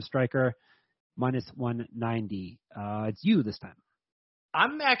more active striker, minus 190. It's you this time.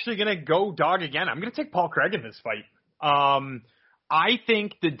 I'm actually going to go dog again. I'm going to take Paul Craig in this fight. I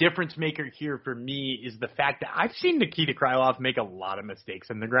think the difference maker here for me is the fact that I've seen Nikita Krylov make a lot of mistakes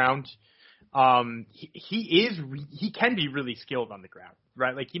in the ground. He can be really skilled on the ground,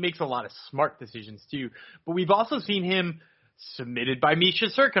 right? Like he makes a lot of smart decisions too. But we've also seen him submitted by Misha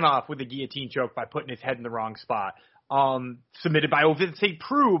Serkinov with a guillotine choke by putting his head in the wrong spot. Submitted by Ovince St.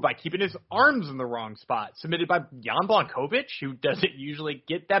 Preux by keeping his arms in the wrong spot. Submitted by Jan Blachowicz, who doesn't usually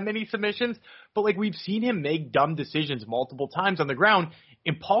get that many submissions. But like we've seen him make dumb decisions multiple times on the ground.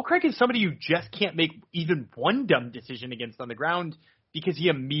 And Paul Craig is somebody you just can't make even one dumb decision against on the ground because he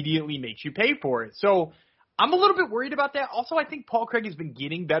immediately makes you pay for it. So I'm a little bit worried about that. Also, I think Paul Craig has been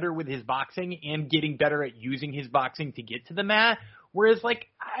getting better with his boxing and getting better at using his boxing to get to the mat. Whereas, like,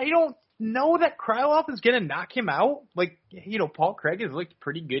 I don't know that Krylov is going to knock him out. Like, you know, Paul Craig has looked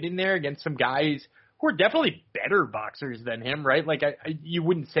pretty good in there against some guys who are definitely better boxers than him, right? Like, you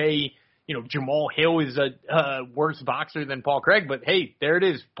wouldn't say, you know, Jamal Hill is a worse boxer than Paul Craig, but hey, there it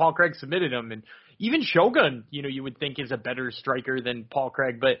is. Paul Craig submitted him. And even Shogun, you know, you would think is a better striker than Paul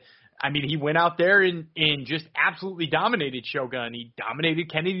Craig, but I mean, he went out there and just absolutely dominated Shogun. He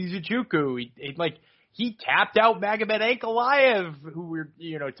dominated Kennedy Zuchuku. He tapped out Magomed Ankalaev, who we're,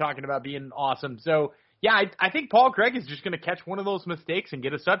 you know, talking about being awesome. So, yeah, I think Paul Craig is just going to catch one of those mistakes and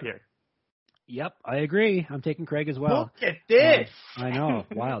get us up here. Yep, I agree. I'm taking Craig as well. Look at this. I know,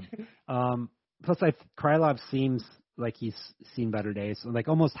 wild. Plus, Krylov seems like he's seen better days. So, like,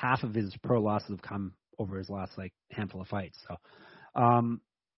 almost half of his pro losses have come over his last, like, handful of fights. So,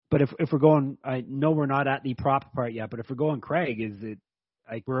 but if we're going, I know we're not at the prop part yet, but if we're going Craig, is it,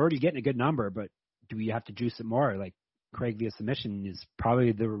 like, we're already getting a good number, but do we have to juice it more? Like, Craig via submission is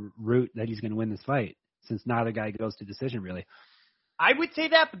probably the route that he's going to win this fight, since neither guy goes to decision, really. I would say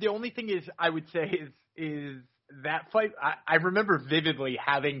that, but the only thing I would say is that fight, I remember vividly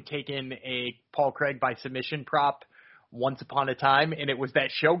having taken a Paul Craig by submission prop once upon a time, and it was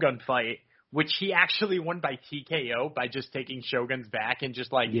that Shogun fight, which he actually won by TKO by just taking Shogun's back and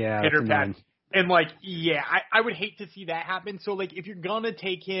just, like, hit her back. And, like, yeah, I would hate to see that happen. So, like, if you're going to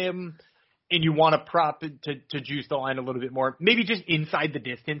take him and you want to prop to juice the line a little bit more, maybe just inside the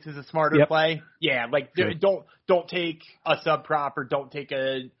distance is a smarter play. Yeah, like, sure. Don't take a sub prop or don't take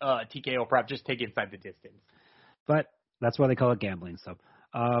a TKO prop. Just take inside the distance. But that's why they call it gambling. So,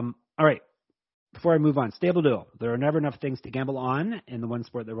 all right. Before I move on, Stable Duel. There are never enough things to gamble on, and the one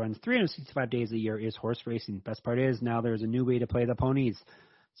sport that runs 365 days a year is horse racing. Best part is now there's a new way to play the ponies,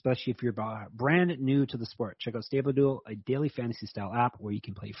 especially if you're brand new to the sport. Check out Stable Duel, a daily fantasy-style app where you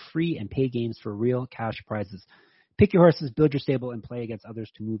can play free and pay games for real cash prizes. Pick your horses, build your stable, and play against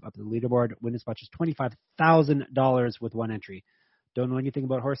others to move up the leaderboard. Win as much as $25,000 with one entry. Don't know anything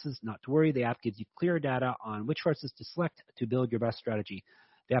about horses? Not to worry. The app gives you clear data on which horses to select to build your best strategy.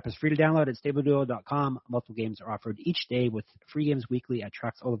 The app is free to download at StableDuel.com. Multiple games are offered each day with free games weekly at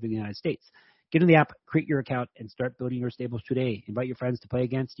tracks all over the United States. Get in the app, create your account, and start building your stables today. Invite your friends to play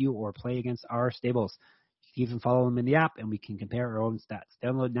against you or play against our stables. You can even follow them in the app, and we can compare our own stats.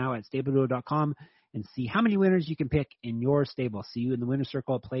 Download now at StableDuel.com and see how many winners you can pick in your stable. See you in the winner's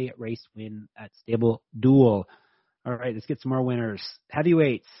circle. Play, race, win at Stable Duel. All right, let's get some more winners.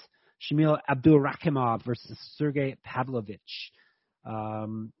 Heavyweights. Shamil Abdurakhimov versus Sergey Pavlovich.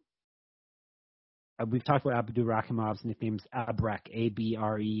 We've talked about Abdurakhimov's nickname's Abrek,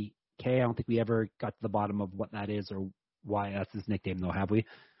 A-B-R-E-K. I don't think we ever got to the bottom of what that is or why that's his nickname, though, have we?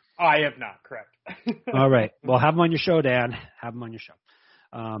 I have not, correct. All right. Well, have him on your show, Dan. Have him on your show.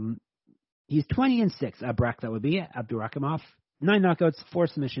 He's 20-6, Abrek, that would be, Abdurakhimov. 9 knockouts, 4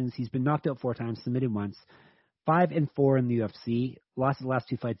 submissions. He's been knocked out 4 times, submitted once. 5-4 in the UFC. Lost his last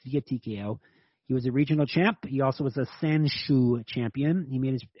 2 fights via TKO. He was a regional champ. He also was a Sanshu champion. He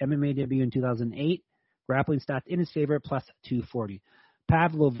made his MMA debut in 2008. Grappling stats in his favor, plus 240.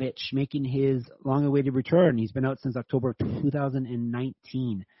 Pavlovich making his long-awaited return. He's been out since October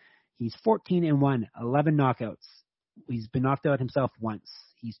 2019. He's 14-1, 11 knockouts. He's been knocked out himself once.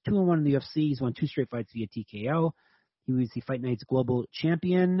 He's 2-1 in the UFC. He's won 2 straight fights via TKO. He was the Fight Night's global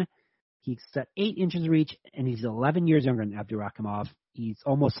champion. He's at 8 inches reach, and he's 11 years younger than Abdurakhimov. He's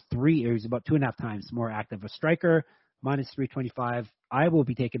almost 3, or he's about 2.5 times more active a striker, minus 325. I will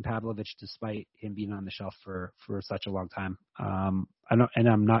be taking Pavlovich despite him being on the shelf for such a long time. I'm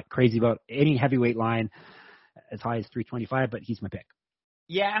not crazy about any heavyweight line as high as 325, but he's my pick.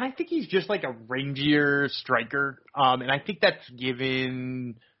 Yeah, and I think he's just like a rangier striker, and I think that's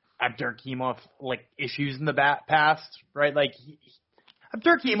given Abdurakhimov like issues in the past, right? Like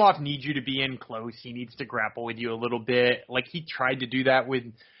Abdurakhimov needs you to be in close. He needs to grapple with you a little bit. Like he tried to do that with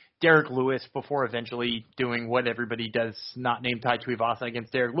Derek Lewis before eventually doing what everybody does, not name Tai Tuivasa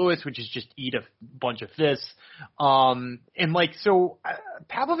against Derek Lewis, which is just eat a bunch of fists. And like, so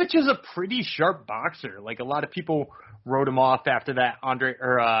Pavlovich is a pretty sharp boxer. Like a lot of people wrote him off after that Andre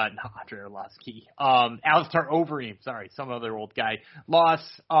Arlovsky, Alistair Overeem, some other old guy loss.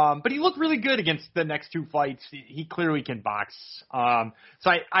 But he looked really good against the next 2 fights. He clearly can box. So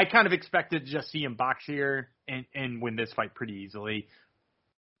I kind of expected to just see him box here and win this fight pretty easily.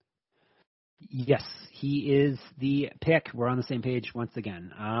 Yes, he is the pick. We're on the same page once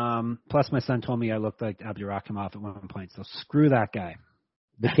again. Plus, my son told me I looked like Abdurakhimov at one point, so screw that guy.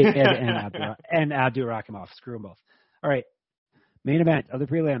 The kid and Abdurakhimov. Screw them both. All right, main event, other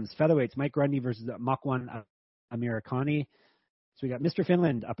prelims, featherweights, Mike Grundy versus Makwan Amirkhani. So we got Mr.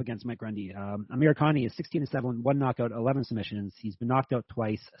 Finland up against Mike Grundy. Amirkhani is 16-7, 1 knockout, 11 submissions. He's been knocked out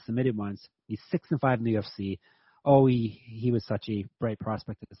twice, submitted once. He's 6-5 in the UFC. Oh, he was such a bright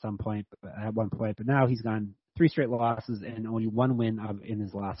prospect at one point, but now he's gone 3 straight losses and only 1 win in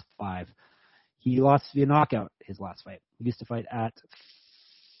his last 5. He lost via knockout his last fight. He used to fight at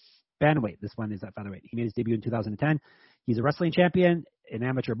bantamweight. This one is at featherweight. He made his debut in 2010. He's a wrestling champion, an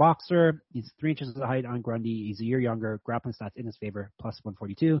amateur boxer. He's 3 inches of height on Grundy. He's a year younger. Grappling stats in his favor, plus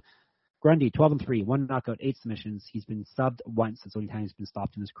 142. Grundy, 12-3, 1 knockout, 8 submissions. He's been subbed once. That's the only time he's been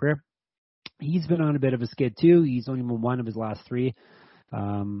stopped in his career. He's been on a bit of a skid, too. He's only won 1 of his last 3,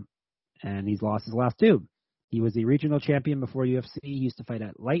 and he's lost his last 2. He was a regional champion before UFC. He used to fight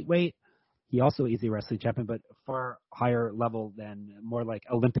at lightweight. He also is a wrestling champion, but far higher level than, more like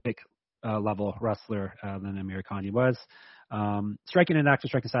Olympic level wrestler than Amirkhani was. Striking and active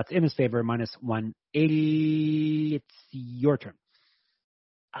striking stats in his favor, minus 180. It's your turn.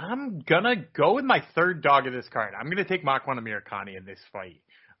 I'm going to go with my third dog of this card. I'm going to take Makwan Amirkhani in this fight.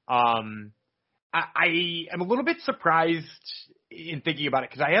 I am a little bit surprised in thinking about it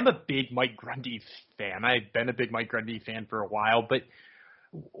because I am a big Mike Grundy fan. I've been a big Mike Grundy fan for a while, but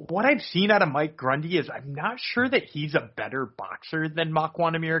what I've seen out of Mike Grundy is I'm not sure that he's a better boxer than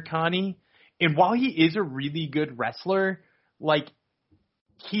Makwan Amirkhani. And while he is a really good wrestler, like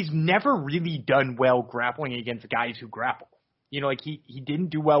he's never really done well grappling against guys who grapple. You know, like he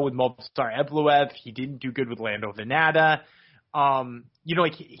didn't do well with Movsar Evloev. He didn't do good with Lando Venata. You know,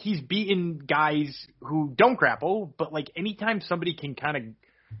 like he's beaten guys who don't grapple, but like anytime somebody can kind of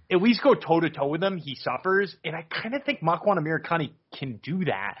at least go toe to toe with him, he suffers. And I kind of think Makwan Amirkhani can do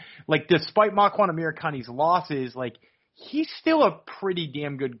that. Like despite Makwan Amirkhani's losses, like he's still a pretty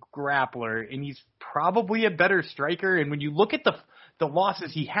damn good grappler and he's probably a better striker. And when you look at the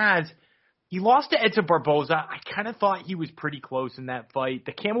losses he has, he lost to Edson Barboza. I kind of thought he was pretty close in that fight.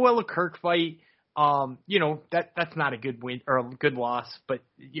 The Camuela Kirk fight, you know, that's not a good win or a good loss, but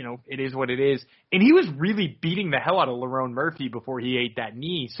you know, it is what it is. And he was really beating the hell out of Lerone Murphy before he ate that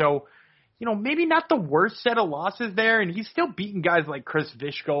knee. So, you know, maybe not the worst set of losses there. And he's still beating guys like Chris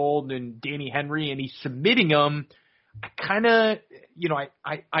Fishgold and Danny Henry, and he's submitting them. I kind of, you know,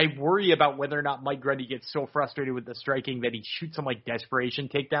 I worry about whether or not Mike Grundy gets so frustrated with the striking that he shoots some like desperation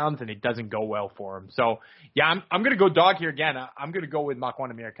takedowns and it doesn't go well for him. So yeah, I'm going to go dog here again. I'm going to go with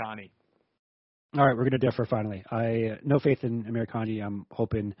Makwan Amirkhani. All right, we're going to differ finally. I no faith in Amirkhani. I'm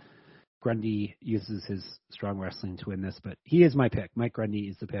hoping Grundy uses his strong wrestling to win this, but he is my pick. Mike Grundy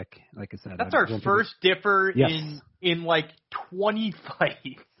is the pick. Like I said, That's our first differ yes. in like 20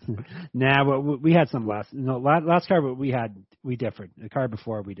 fights. Nah, well, we had some last card we differed. The card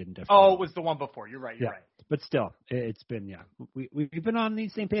before we didn't differ. Oh, it was the one before. You're right. You're right. But still, it's been we've been on the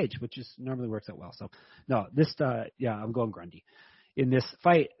same page, which is normally works out well. So no, this I'm going Grundy in this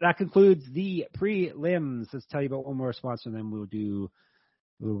fight. That concludes the prelims. Let's tell you about one more sponsor, and then we'll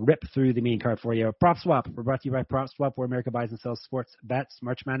rip through the main card for you. PropSwap. We're brought to you by PropSwap, where America buys and sells sports bets.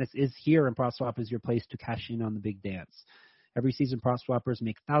 March Madness is here, and PropSwap is your place to cash in on the big dance. Every season, PropSwappers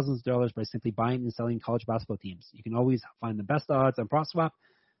make thousands of dollars by simply buying and selling college basketball teams. You can always find the best odds on PropSwap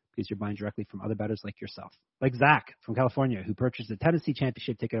because you're buying directly from other bettors like yourself. Like Zach from California, who purchased a Tennessee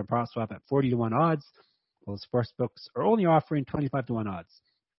championship ticket on PropSwap at 40-1 odds, while the sports books are only offering 25-1 odds.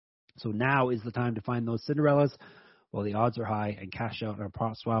 So now is the time to find those Cinderellas while the odds are high and cash out on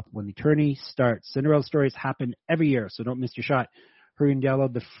PropSwap when the tourney starts. Cinderella stories happen every year, so don't miss your shot. Hurry and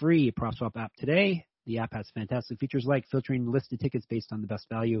download the free PropSwap app today. The app has fantastic features like filtering listed tickets based on the best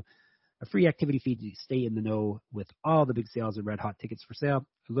value, a free activity feed to stay in the know with all the big sales and red-hot tickets for sale,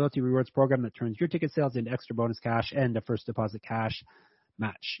 a loyalty rewards program that turns your ticket sales into extra bonus cash, and a first deposit cash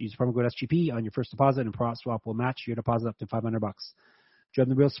match. Use promo code SGP on your first deposit, and PropSwap will match your deposit up to $500. Join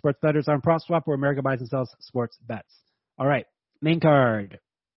the real sports bettors on PropSwap, where America buys and sells sports bets. All right, main card,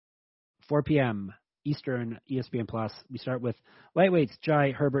 4 p.m. Eastern, ESPN Plus. We start with lightweights,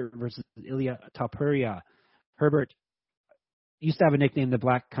 Jai Herbert versus Ilia Topuria. Herbert used to have a nickname, the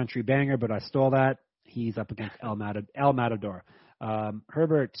Black Country Banger, but I stole that. He's up against El Matador.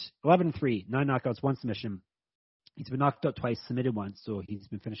 Herbert, 11-3, 9 knockouts, 1 submission. He's been knocked out twice, submitted once, so he's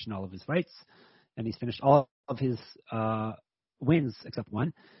been finishing all of his fights, and he's finished all of his wins except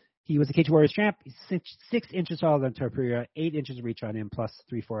one. He was a Cage Warriors champ. He's 6 inches taller than Topuria, 8 inches reach on him, plus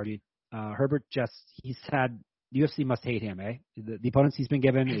 340. Herbert he's had, UFC must hate him, eh? The opponents he's been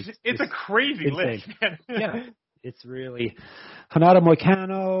given it's a crazy insane. list, man. Yeah, it's really Renato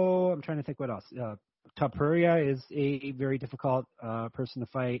Moicano. I'm trying to think what else. Topuria is a very difficult person to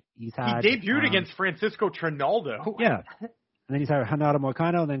fight. He debuted against Francisco Trinaldo. Yeah, and then he's had Renato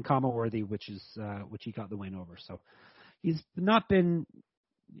Moicano, and then Kama Worthy, which he got the win over. So he's not been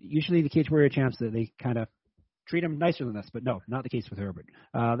usually the Cage Warrior champs that they kind of treat him nicer than this, but no, not the case with Herbert.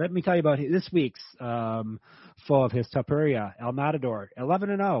 Let me tell you about this week's foe of his, Topuria, El Matador,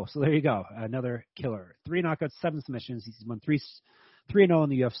 11-0. So there you go, another killer. 3 knockouts, 7 submissions. He's won 3-0 in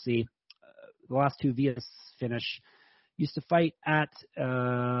the UFC. The last 2 via finish. Used to fight at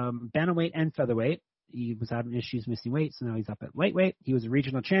bantamweight and featherweight. He was having issues missing weight, so now he's up at lightweight. He was a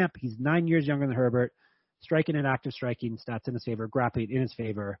regional champ. He's 9 years younger than Herbert. Striking and active striking stats in his favor. Grappling in his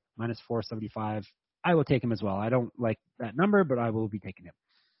favor. -475. I will take him as well. I don't like that number, but I will be taking him.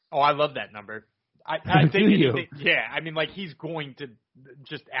 Oh, I love that number. I think I mean, like, he's going to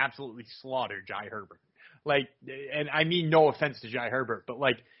just absolutely slaughter Jai Herbert. Like, and I mean no offense to Jai Herbert, but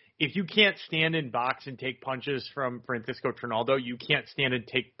like, if you can't stand and box and take punches from Francisco Trinaldo, you can't stand and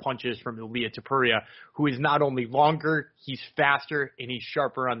take punches from Ilia Topuria, who is not only longer, he's faster, and he's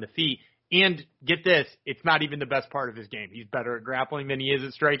sharper on the feet. And get this, it's not even the best part of his game. He's better at grappling than he is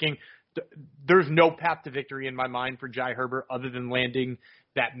at striking. There's no path to victory in my mind for Jai Herbert other than landing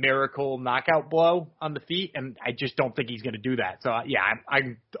that miracle knockout blow on the feet, and I just don't think he's going to do that. So, yeah,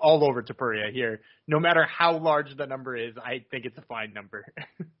 I'm all over Topuria here. No matter how large the number is, I think it's a fine number.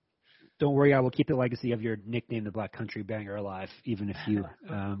 Don't worry, I will keep the legacy of your nickname, the Black Country Banger, alive, even if you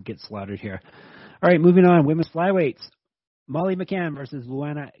get slaughtered here. All right, moving on. Women's flyweights. Molly McCann versus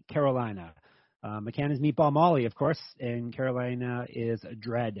Luana Carolina. McCann is Meatball Molly, of course, and Carolina is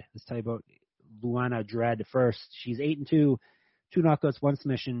Dread. Let's tell you about Luana Dread first. She's 8-2, 2 knockouts, 1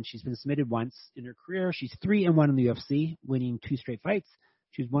 submission. She's been submitted once in her career. She's 3-1 in the UFC, winning 2 straight fights.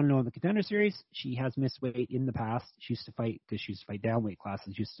 She was 1-0 in the Contender Series. She has missed weight in the past. She used to fight because she used to fight down weight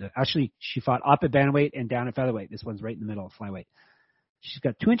classes. She fought up at bantamweight and down at featherweight. This one's right in the middle of flyweight. She's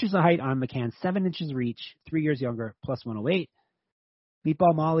got 2 inches of height on McCann, 7 inches reach, 3 years younger, plus 108.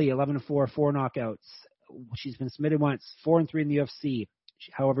 Meatball Molly, 11-4, 4 knockouts. She's been submitted once, 4-3 in the UFC.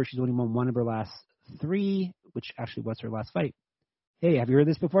 However, she's only won 1 of her last 3, which actually was her last fight. Hey, have you heard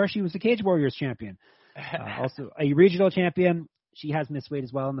this before? She was the Cage Warriors champion. Also a regional champion. She has missed weight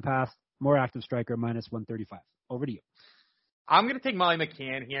as well in the past. More active striker, -135. Over to you. I'm going to take Molly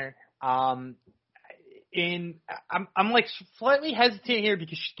McCann here. I'm like slightly hesitant here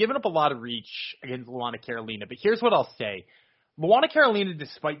because she's given up a lot of reach against Luana Carolina. But here's what I'll say. Luana Carolina,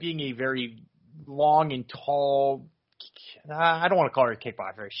 despite being a very long and tall, I don't want to call her a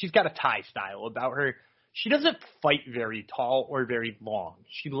kickboxer. She's got a Thai style about her. she doesn't fight very tall or very long.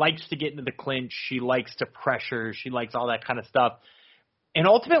 She likes to get into the clinch. She likes to pressure. She likes all that kind of stuff. And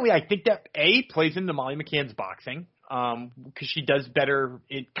ultimately, I think that, A, plays into Molly McCann's boxing because she does better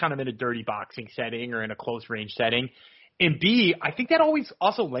kind of in a dirty boxing setting or in a close range setting. And B, I think that always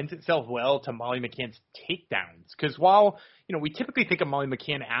also lends itself well to Molly McCann's takedowns because while, we typically think of Molly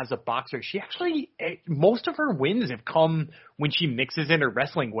McCann as a boxer, she actually, most of her wins have come when she mixes in her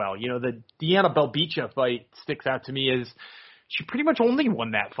wrestling well. The Deanna Belbicha fight sticks out to me as she pretty much only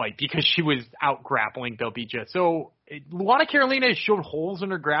won that fight because she was out grappling Belbicha. So Luana Carolina has showed holes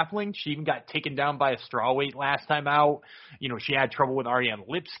in her grappling. She even got taken down by a strawweight last time out. She had trouble with Ariane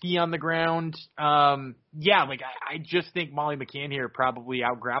Lipsky on the ground. I just think Molly McCann here probably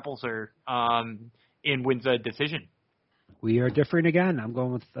out grapples her and wins a decision. We are different again. I'm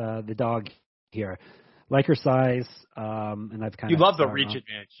going with the dog here. Like her size, and I've kind of. You love the reach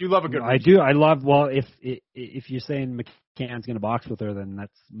advantage. You love a good. I do. I love. Well, if you're saying McCann's going to box with her, then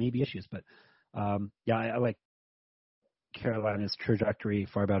that's maybe issues. But I like Carolina's trajectory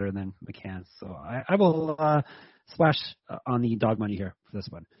far better than McCann's. So I will splash on the dog money here for this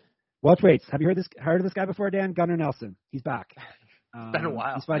one. Welterweights. Have you heard of this guy before, Dan? Gunnar Nelson. He's back. It's been a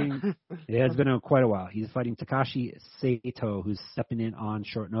while. He's fighting. It's been quite a while. He's fighting Takashi Sato, who's stepping in on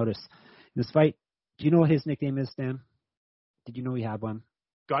short notice. In this fight, do you know what his nickname is, Dan? Did you know he had one?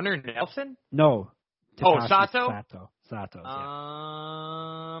 Gunnar Nelson? No. Takashi Sato. Sato. Yeah.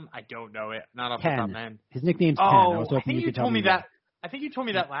 I don't know it. Not off the top of my head. His nickname's 10. I think you told me that. I think you told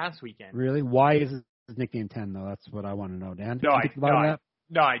me that last weekend. Really? Why is his nickname 10 though? That's what I want to know, Dan. No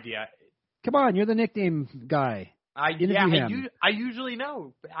idea. Come on, you're the nickname guy. I usually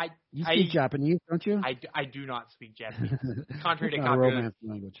know. You speak Japanese, don't you? I do not speak Japanese. Contrary to romance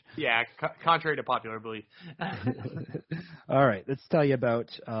language. Yeah, contrary to popular belief. All right, let's tell you about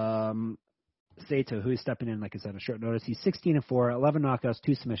Sato, who's stepping in, like I said, on short notice. He's 16-4, 11 knockouts,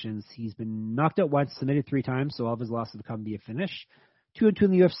 2 submissions. He's been knocked out once, submitted 3 times, so all of his losses have come via finish. 2-2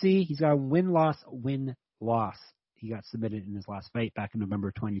 in the UFC. He's got a win-loss. He got submitted in his last fight back in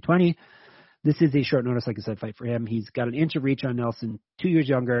November 2020. This is a short notice, like I said, fight for him. He's got an inch of reach on Nelson, 2 years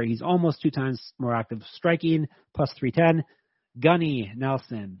younger. He's almost 2 times more active striking, plus 310. Gunny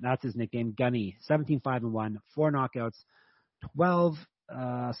Nelson, that's his nickname, Gunny. 17-5-1, 4 knockouts, 12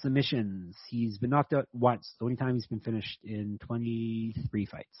 submissions. He's been knocked out once, the only time he's been finished in 23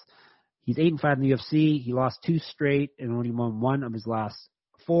 fights. He's 8-5 in the UFC. He lost 2 straight and only won 1 of his last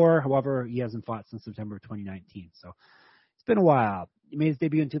 4. However, he hasn't fought since September of 2019. So it's been a while. He made his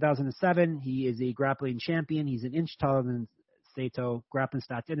debut in 2007. He is a grappling champion. He's an inch taller than Sato. Grappling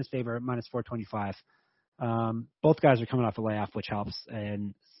stats in his favor, minus 425. Both guys are coming off a layoff, which helps.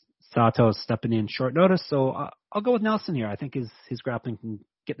 And Sato's stepping in short notice. So I'll go with Nelson here. I think his grappling can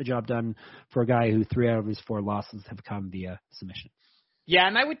get the job done for a guy who 3 out of his 4 losses have come via submission. Yeah,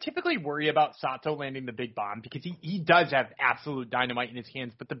 and I would typically worry about Sato landing the big bomb because he does have absolute dynamite in his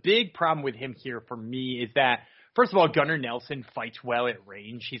hands. But the big problem with him here for me is that, first of all, Gunnar Nelson fights well at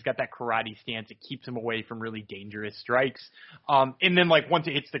range. He's got that karate stance. It keeps him away from really dangerous strikes. And then, once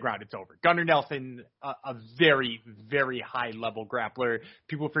it hits the ground, it's over. Gunnar Nelson, a very, very high-level grappler.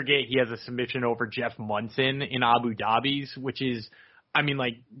 People forget he has a submission over Jeff Munson in Abu Dhabi's, which is,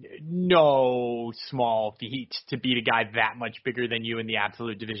 no small feat to beat a guy that much bigger than you in the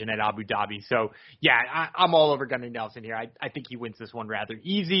absolute division at Abu Dhabi. So, yeah, I'm all over Gunnar Nelson here. I think he wins this one rather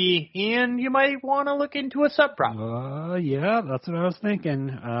easy, and you might want to look into a sub-prop. Yeah, that's what I was thinking.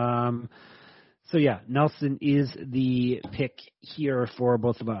 Nelson is the pick here for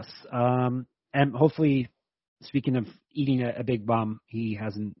both of us. And hopefully, speaking of eating a big bomb, he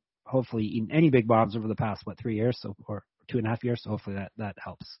hasn't hopefully eaten any big bombs over the past, 3 years, or 2.5 years, so hopefully that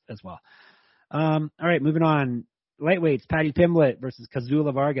helps as well. All right, moving on. Lightweights, Paddy Pimblett versus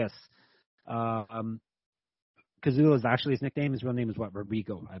Kazula Vargas. Kazula is actually his nickname. His real name is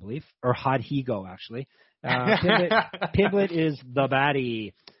Rodrigo, I believe, or Hadhigo, actually. Pimblett is the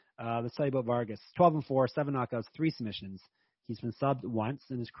baddie. Let's tell you about Vargas. 12-4, 7 knockouts, 3 submissions. He's been subbed once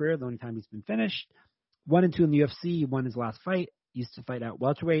in his career, the only time he's been finished. 1-2 in the UFC. He won his last fight. He used to fight at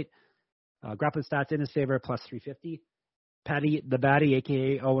welterweight. Grappling stats in his favor, plus 350. Paddy the Baddie,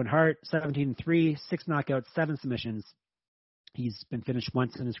 a.k.a. Owen Hart, 17-3, 6 knockouts, 7 submissions. He's been finished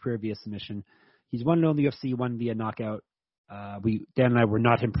once in his career via submission. He's 1-0 in the UFC, 1 via knockout. Dan and I were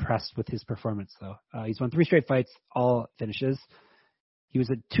not impressed with his performance, though. He's won 3 straight fights, all finishes. He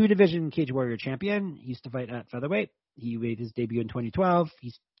was a 2-division Cage Warrior champion. He used to fight at featherweight. He made his debut in 2012.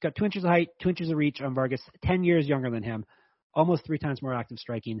 He's got 2 inches of height, 2 inches of reach on Vargas, 10 years younger than him, almost 3 times more active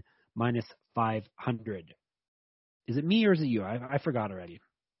striking, minus 500. Is it me or is it you? I forgot already.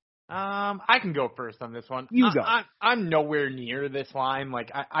 I can go first on this one. You go. I'm nowhere near this line.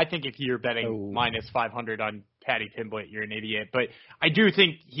 Like, I think if you're betting minus 500 on Paddy Pimblett, you're an idiot. But I do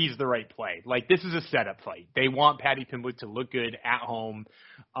think he's the right play. Like, this is a setup fight. They want Paddy Pimblett to look good at home,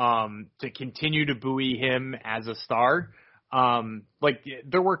 to continue to buoy him as a star. Like,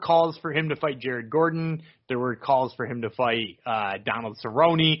 there were calls for him to fight Jared Gordon. There were calls for him to fight Donald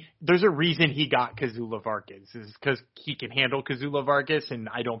Cerrone. There's a reason he got Kazula Vargas, is because he can handle Kazula Vargas, and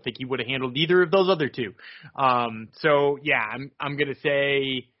I don't think he would have handled either of those other two. So yeah, I'm gonna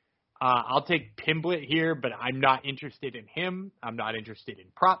say I'll take Pimblett here, but I'm not interested in him. I'm not interested in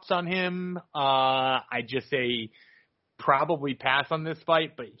props on him. I just say probably pass on this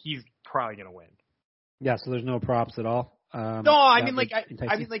fight, but he's probably gonna win. Yeah, so there's no props at all. No, I mean,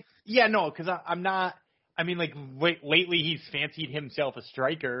 yeah, no, because I'm not. I mean, like, lately he's fancied himself a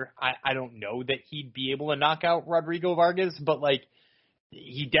striker. I don't know that he'd be able to knock out Rodrigo Vargas, but like,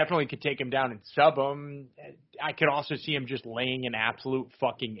 he definitely could take him down and sub him. I could also see him just laying an absolute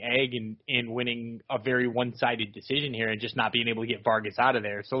fucking egg and winning a very one-sided decision here and just not being able to get Vargas out of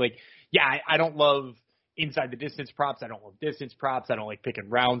there. So like, yeah, I don't love inside the distance props. I don't love distance props. I don't like picking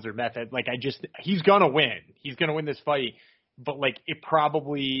rounds or method. Like, he's going to win. He's going to win this fight, but like, it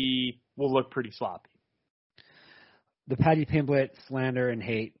probably will look pretty sloppy. The Paddy Pimblett slander and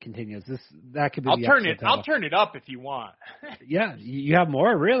hate continues. That could be. I'll turn it up if you want. Yeah, you have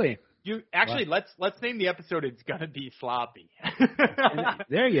more, really. You actually let's name the episode. It's gonna be sloppy.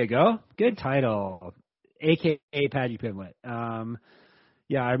 There you go. Good title, AKA Paddy Pimblett.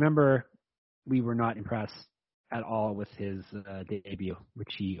 Yeah, I remember we were not impressed at all with his debut,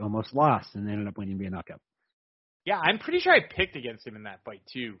 which he almost lost and ended up winning via knockout. Yeah, I'm pretty sure I picked against him in that fight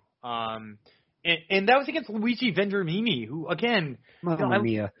too. And that was against Luigi Vendramini, who again, Mamma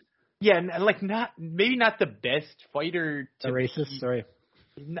mia. Yeah, like maybe not the best fighter. Racist, sorry.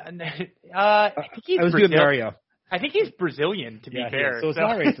 I think he's Mario. I think he's Brazilian, to be fair. So it's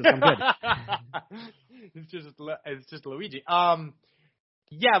not racist. I'm good. It's just Luigi.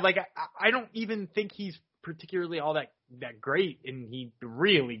 Yeah, like I don't even think he's particularly all that great, and he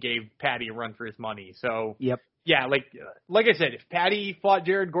really gave Paddy a run for his money. So yep. Yeah, like I said, if Paddy fought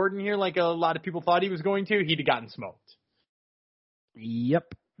Jared Gordon here, like a lot of people thought he was going to, he'd have gotten smoked.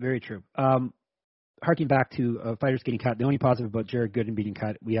 Yep, very true. Harking back to fighters getting cut, the only positive about Jared Gooden being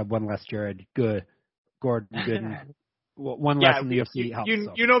cut, we have one less Jared Gordon Gooden. One less in the UFC helps.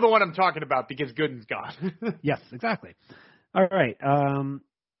 You know the one I'm talking about because Gooden's gone. Yes, exactly. All right.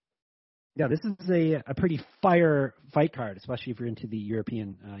 Yeah, this is a pretty fire fight card, especially if you're into the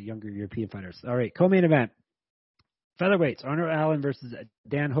younger European fighters. All right, co-main event. Featherweights, Arnold Allen versus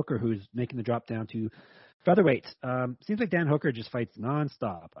Dan Hooker, who's making the drop down to featherweights. Seems like Dan Hooker just fights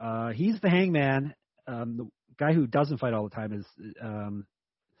nonstop. He's the hangman. The guy who doesn't fight all the time is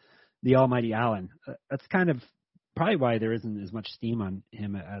the almighty Allen. That's kind of probably why there isn't as much steam on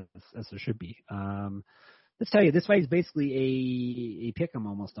him as there should be. Let's tell you, this fight is basically a pick 'em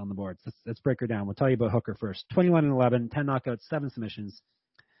almost on the board. Let's break her down. We'll tell you about Hooker first. 21-11, 10 knockouts, 7 submissions.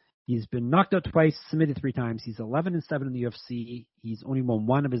 He's been knocked out twice, submitted 3 times. He's 11-7 in the UFC. He's only won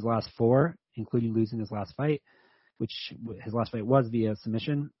 1 of his last 4, including losing his last fight, which his last fight was via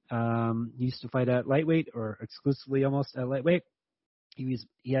submission. He used to fight at lightweight, or exclusively almost at lightweight. He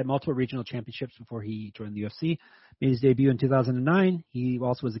had multiple regional championships before he joined the UFC. Made his debut in 2009. He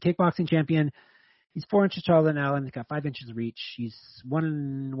also was a kickboxing champion. He's 4 inches taller than Allen. He's got 5 inches of reach. He's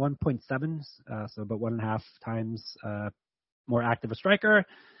 1.7, so about 1.5 times more active a striker.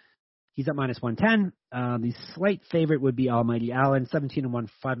 He's at minus 110. The slight favorite would be Almighty Allen, 17-1,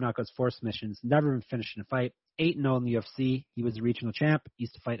 5 knockouts, 4 submissions. Never been finished in a fight. 8-0 in the UFC. He was a regional champ. He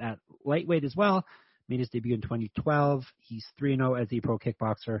used to fight at lightweight as well. Made his debut in 2012. He's 3-0 as a pro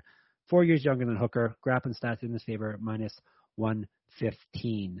kickboxer. 4 years younger than Hooker. Grappling stats in his favor, minus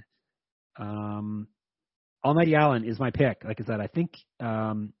 115. Almighty Allen is my pick. Like I said, I think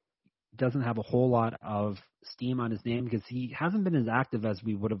doesn't have a whole lot of steam on his name because he hasn't been as active as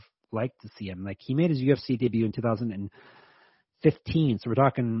we would have liked to see him. Like, he made his UFC debut in 2015, so we're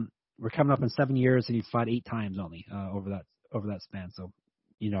coming up in 7 years, and he fought 8 times only over that span. So,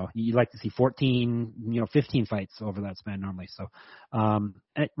 you'd like to see 14, 15 fights over that span normally. So,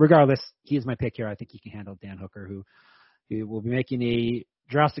 regardless, he is my pick here. I think he can handle Dan Hooker, who will be making a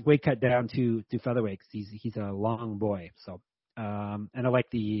drastic weight cut down to featherweight because he's a long boy. So, and I like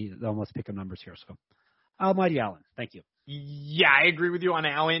the almost pick 'em numbers here. So, Almighty Allen, thank you. Yeah, I agree with you on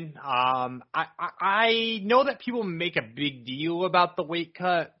Allen. I know that people make a big deal about the weight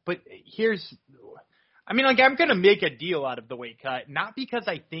cut, but I'm going to make a deal out of the weight cut, not because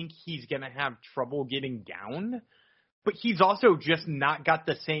I think he's going to have trouble getting down, but he's also just not got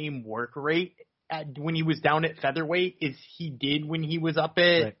the same work rate when he was down at featherweight as he did when he was up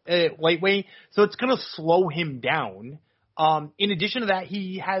at lightweight. So it's going to slow him down. In addition to that,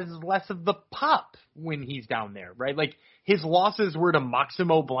 he has less of the pop when he's down there, right? Like his losses were to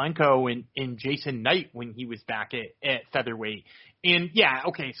Maximo Blanco and Jason Knight when he was back at featherweight. And yeah,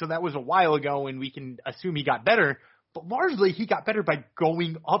 okay, so that was a while ago and we can assume he got better, but largely he got better by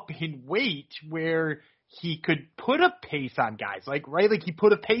going up in weight where he could put a pace on guys, like he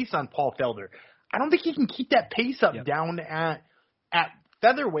put a pace on Paul Felder. I don't think he can keep that pace up down at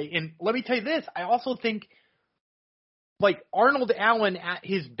featherweight. And let me tell you this, I also think like Arnold Allen at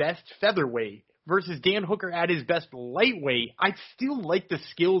his best featherweight versus Dan Hooker at his best lightweight, I still like the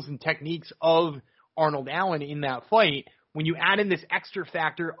skills and techniques of Arnold Allen in that fight. When you add in this extra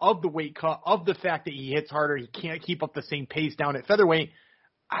factor of the weight cut, of the fact that he hits harder, he can't keep up the same pace down at featherweight,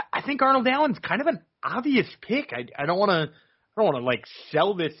 I think Arnold Allen's kind of an obvious pick. I don't want to like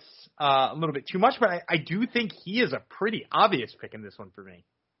sell this a little bit too much, but I do think he is a pretty obvious pick in this one for me.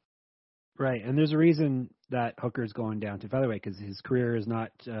 Right, and there's a reason that Hooker's going down to featherweight because his career is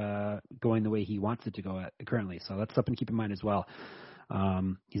not going the way he wants it to go currently. So that's something to keep in mind as well.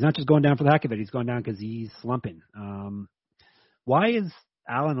 He's not just going down for the heck of it. He's going down because he's slumping. Why is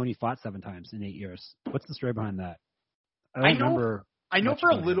Allen only fought 7 times in 8 years? What's the story behind that? I know for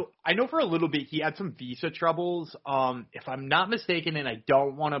a little bit he had some visa troubles. If I'm not mistaken, and I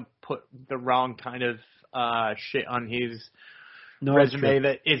don't want to put the wrong kind of shit on his resume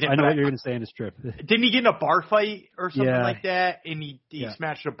that isn't. I know what you're going to say in his trip. Didn't he get in a bar fight or something like that? And he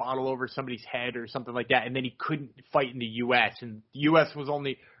smashed a bottle over somebody's head or something like that, and then he couldn't fight in the U.S. And the U.S. was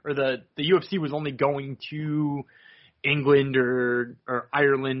only, or the UFC was only going to England or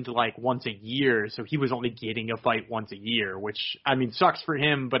Ireland like once a year, so he was only getting a fight once a year, which I mean sucks for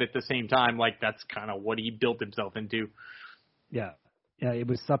him, but at the same time, like that's kind of what he built himself into. Yeah, it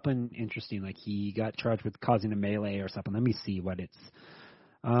was something interesting. Like he got charged with causing a melee or something. Let me see what it's.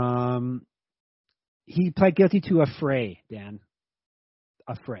 He pled guilty to affray, Dan.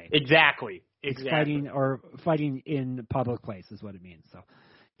 Affray. Exactly. Fighting in public place is what it means. So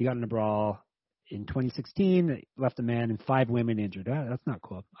he got in a brawl in 2016, left a man and 5 women injured. That's not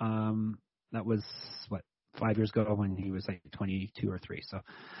cool. That was, 5 years ago when he was like 22 or 3. So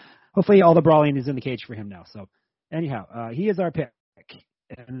hopefully all the brawling is in the cage for him now. So anyhow, he is our pick.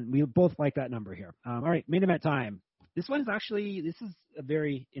 And we both like that number here. All right, main event time. This is a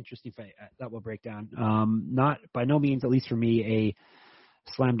very interesting fight that we'll break down. Not by no means, at least for me,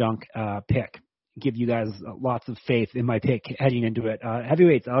 a slam dunk pick. Give you guys lots of faith in my pick heading into it.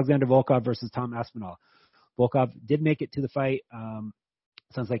 Heavyweights, Alexander Volkov versus Tom Aspinall. Volkov did make it to the fight.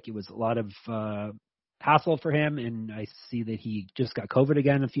 Sounds like it was a lot of hassle for him, and I see that he just got COVID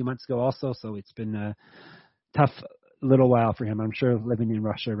again a few months ago also, so it's been a tough little while for him. I'm sure living in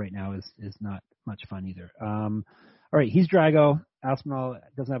Russia right now is not much fun either. All right, he's Drago. Aspinall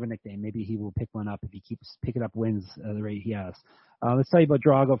doesn't have a nickname. Maybe he will pick one up if he keeps picking up wins at the rate he has. Let's tell you about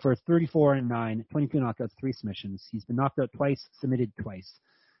Drago. For 34-9, 22 knockouts, 3 submissions. He's been knocked out twice, submitted twice.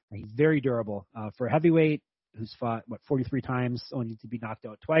 He's very durable. For a heavyweight who's fought, 43 times, only to be knocked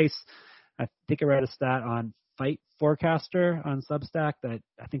out twice. I think I read a stat on Fight Forecaster on Substack that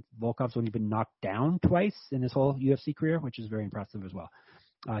I think Volkov's only been knocked down twice in his whole UFC career, which is very impressive as well.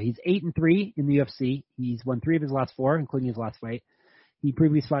 He's 8-3 in the UFC. He's won 3 of his last 4, including his last fight. He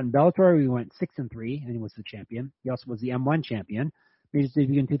previously fought in Bellator, where he went 6-3, and he was the champion. He also was the M1 champion. Made his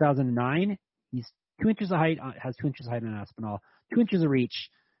debut in 2009. He's 2 inches of height, has 2 inches of height on Aspinall, 2 inches of reach.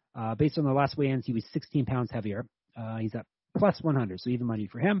 Based on the last weigh-ins, he was 16 pounds heavier. He's at plus 100, so even money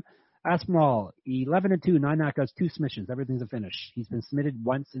for him. Aspinall, 11-2, 9 knockouts, 2 submissions. Everything's a finish. He's been submitted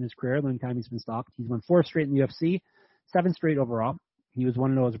once in his career, the only time he's been stopped. He's won 4 straight in the UFC, 7 straight overall. He was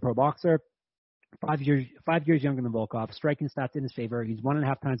 1-0 as a pro boxer. 5 years younger than Volkov. Striking stats in his favor. He's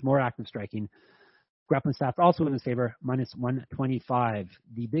 1.5 times more active striking. Grappling stats also in his favor, minus 125.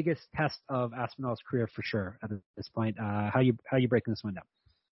 The biggest test of Aspinall's career for sure at this point. How you breaking this one down?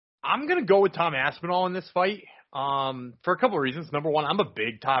 I'm going to go with Tom Aspinall in this fight for a couple of reasons. Number one, I'm a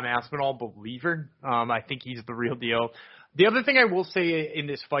big Tom Aspinall believer. I think he's the real deal. The other thing I will say in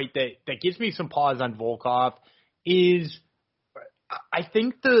this fight that gives me some pause on Volkov is I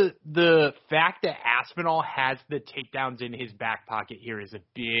think the fact that Aspinall has the takedowns in his back pocket here is a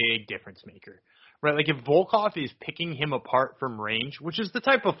big difference maker, right? Like if Volkov is picking him apart from range, which is the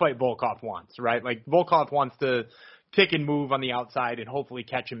type of fight Volkov wants, right? Like Volkov wants to pick and move on the outside and hopefully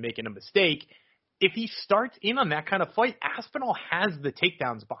catch him making a mistake. If he starts in on that kind of fight, Aspinall has the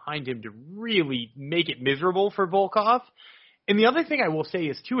takedowns behind him to really make it miserable for Volkov. And the other thing I will say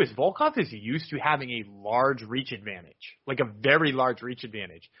is, too, is Volkov is used to having a large reach advantage, like a very large reach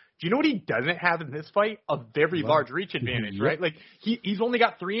advantage. Do you know what he doesn't have in this fight? A very large reach advantage, Yep. right? Like, he's only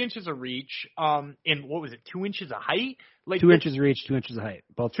got 3 inches of reach, and what was it, 2 inches of height? Like 2 inches of reach, 2 inches of height.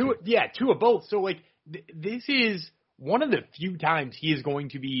 Both. Two of both. So, like, this is one of the few times he is going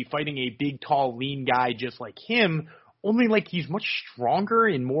to be fighting a big, tall, lean guy just like him, only like he's much stronger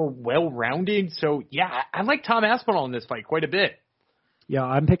and more well-rounded. So, yeah, I like Tom Aspinall in this fight quite a bit. Yeah,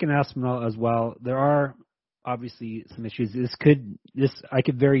 I'm picking Aspinall as well. There are obviously some issues. I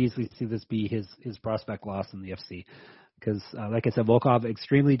could very easily see this be his prospect loss in the UFC because, like I said, Volkov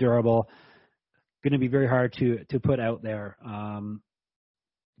extremely durable, going to be very hard to put out there.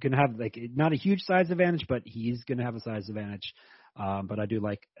 Going to have like not a huge size advantage, but he's going to have a size advantage. But I do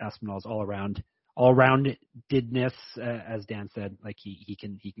like Aspinall's all-roundedness, as Dan said. Like he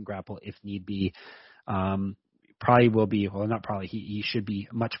can grapple if need be. Probably will be, well, not probably. He should be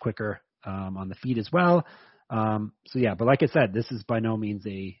much quicker on the feet as well. So yeah, but like I said, this is by no means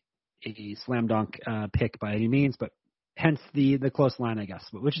a slam dunk pick by any means, but hence the close line, I guess,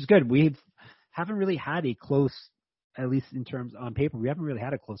 which is good. We haven't really had a close, at least in terms on paper, we haven't really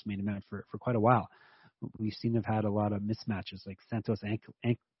had a close main event for quite a while. We've seen have had a lot of mismatches, like Santos and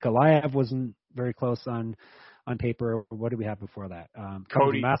Ankalaev wasn't very close on paper. What did we have before that?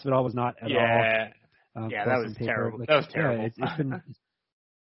 Cody Masvidal was not at all. Yeah, that was terrible. Like, that was terrible. Yeah, it's been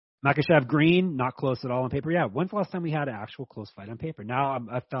Makhachev Green, not close at all on paper. Yeah, when's the last time we had an actual close fight on paper? Now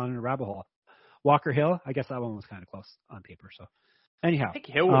I've found in a rabbit hole. Walker Hill, I guess that one was kind of close on paper. So anyhow, I think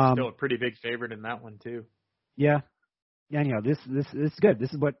Hill was still a pretty big favorite in that one too. Yeah. Anyhow, this is good.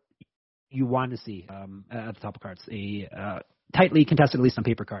 This is what you want to see at the top of cards. A tightly contested, at least on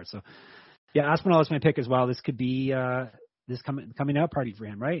paper cards. So yeah, Aspinall is my pick as well. This could be this coming out party for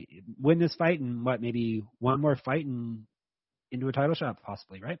him, right? Win this fight and maybe one more fight and into a title shot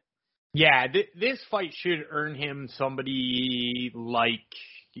possibly, right? Yeah, this fight should earn him somebody like,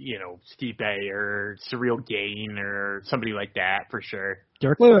 Stipe or Ciryl Gane or somebody like that for sure.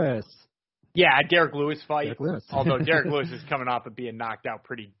 Derek Lewis. Yeah, Derek Lewis fight. Derek Lewis. Although Derek Lewis is coming off of being knocked out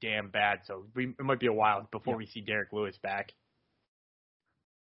pretty damn bad, so it might be a while before we see Derek Lewis back.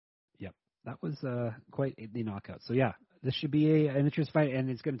 Yep, that was quite the knockout. So yeah, this should be an interesting fight, and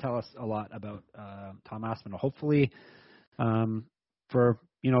it's going to tell us a lot about Tom Aspinall. Hopefully, for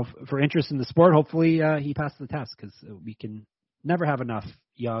interest in the sport, hopefully he passes the test because we can never have enough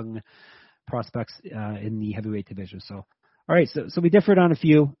young prospects in the heavyweight division. So, all right, so we differed on a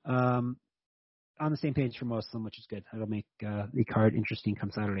few. On the same page for most of them, which is good. It'll make the card interesting come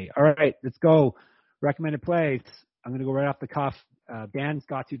Saturday. All right, let's go. Recommended plays. I'm going to go right off the cuff. Dan's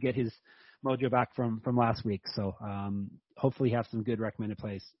got to get his mojo back from last week, so hopefully have some good recommended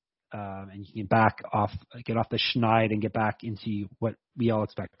plays, and you can get off the schneid and get back into what we all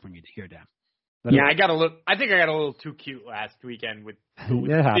expect from you to hear, Dan. Yeah, I think I got a little too cute last weekend with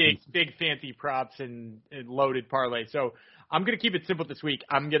big fancy props and loaded parlay. So I'm going to keep it simple this week.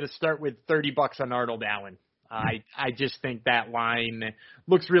 I'm going to start with $30 on Arnold Allen. I just think that line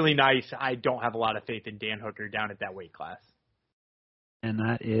looks really nice. I don't have a lot of faith in Dan Hooker down at that weight class. And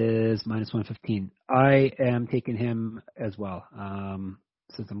that is -115. I am taking him as well,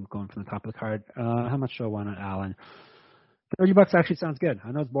 since I'm going from the top of the card. How much do I want on Allen? $30 actually sounds good.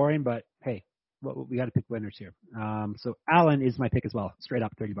 I know it's boring, but hey, we got to pick winners here. So Allen is my pick as well, straight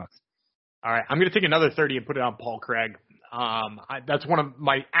up $30. All right, I'm going to take another 30 and put it on Paul Craig. That's one of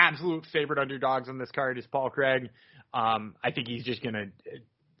my absolute favorite underdogs on this card is Paul Craig. I think he's just gonna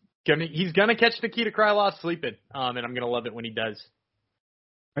catch Nikita Krylov sleeping, and I'm gonna love it when he does.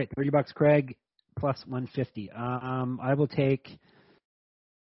 All right, $30 Craig plus 150. I will take.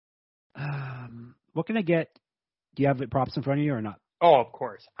 What can I get? Do you have props in front of you or not? Oh, of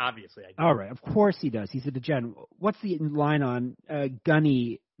course. Obviously, I do. All right. Of course he does. He's a degen. What's the line on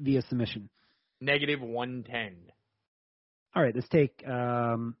Gunny via submission? -110. All right. Let's take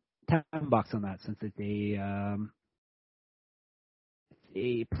 $10 on that since it's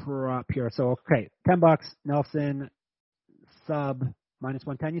a prop here. So, okay. $10. Nelson, sub,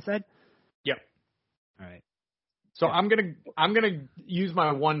 -110, you said? Yep. All right. So I'm gonna use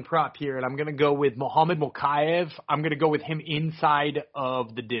my one prop here, and I'm gonna go with Muhammad Mokaev. I'm gonna go with him inside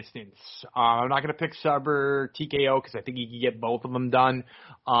of the distance. I'm not gonna pick sub or TKO because I think he can get both of them done.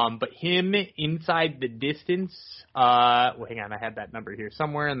 But him inside the distance. Well, hang on, I had that number here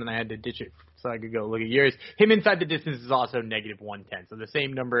somewhere, and then I had to ditch it so I could go look at yours. Him inside the distance is also -110, so the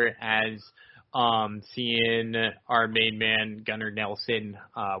same number as seeing our main man Gunnar Nelson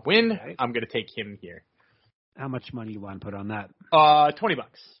win. Right. I'm gonna take him here. How much money you want to put on that? $20.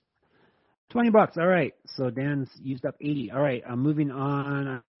 $20. All right. So Dan's used up 80. All right. I'm moving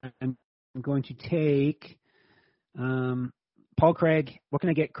on. I'm going to take Paul Craig. What can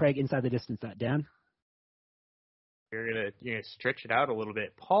I get Craig inside the distance at, Dan? You're gonna stretch it out a little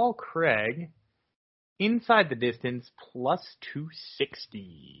bit. Paul Craig inside the distance plus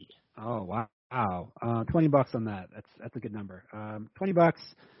 260. Oh wow. $20 on that. That's a good number. $20.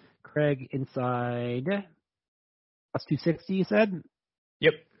 Craig inside plus 260. You said.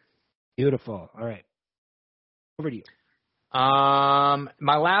 Yep. Beautiful. All right. Over to you.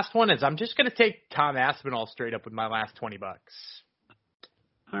 My last one is I'm just gonna take Tom Aspinall straight up with my last $20.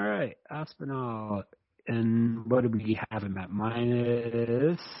 All right, Aspinall. And what do we have him at?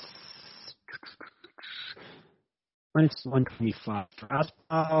 Minus 125 for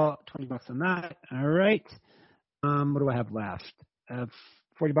Aspinall. $20 on that. All right. What do I have left? I have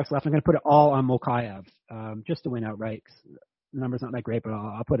 $40 left. I'm going to put it all on Mokayev, just to win outright. The number's not that great, but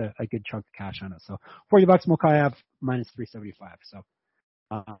I'll put a good chunk of cash on it. So $40 Mokayev minus 375. So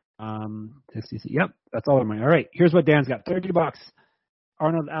 60. Yep, that's all of mine. All right, here's what Dan's got. $30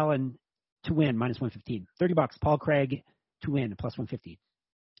 Arnold Allen to win minus 115. $30 Paul Craig to win plus 150.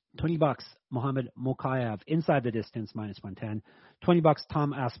 $20 Mohamed Mokayev inside the distance minus 110. $20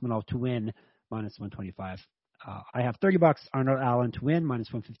 Tom Aspinall to win minus 125. I have $30 Arnold Allen to win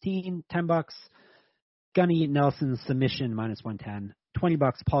minus 115. $10 Gunny Nelson submission minus 110.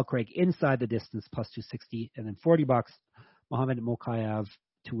 $20 Paul Craig inside the distance plus 260. And then $40 Mohamed Mokayev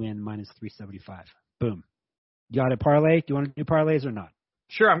to win minus 375. Boom. You got a parlay? Do you want to do parlays or not?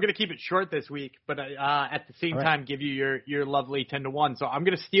 Sure, I'm going to keep it short this week, but at the same time give you your lovely 10-1. So I'm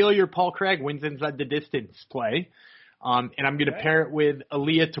going to steal your Paul Craig wins inside the distance play, and I'm going to pair it with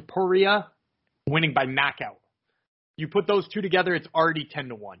Ilia Topuria winning by knockout. You put those two together, it's already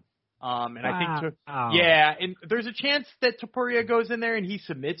 10-1. And I think, and there's a chance that Topuria goes in there and he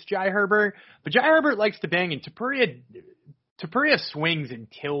submits Jai Herbert, but Jai Herbert likes to bang, and Topuria swings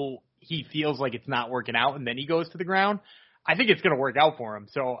until he feels like it's not working out, and then he goes to the ground. I think it's going to work out for him.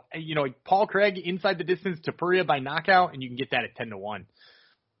 So, Paul Craig inside the distance, Topuria by knockout, and you can get that at 10-1.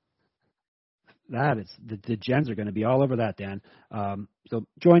 That is, the gens are going to be all over that, Dan. So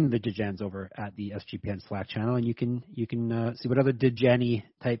join the gens over at the SGPN Slack channel, and you can see what other Degeni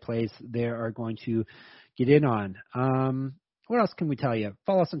type plays they are going to get in on. What else can we tell you?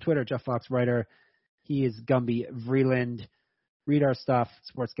 Follow us on Twitter, Jeff Fox Writer. He is Gumby Vreeland. Read our stuff,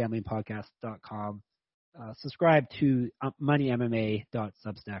 sportsgamblingpodcast.com. Subscribe to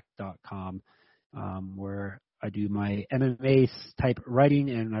moneymma.substack.com, where I do my MMA type writing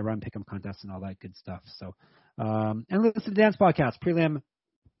and I run pick'em contests and all that good stuff. So, and listen to Dan's podcast, Prelim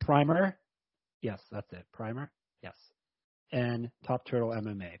Primer. Yes, that's it. Primer. Yes. And Top Turtle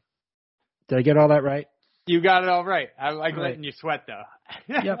MMA. Did I get all that right? You got it all right. I like letting you sweat though.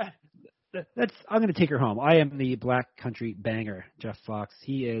 Yep. I'm going to take her home. I am the Black Country Banger, Jeff Fox.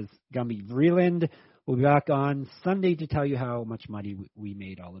 He is Gumby Vreeland. We'll be back on Sunday to tell you how much money we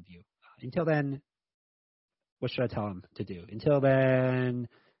made, all of you. Until then, what should I tell him to do? Until then,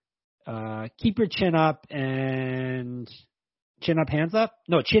 keep your chin up and chin up, hands up?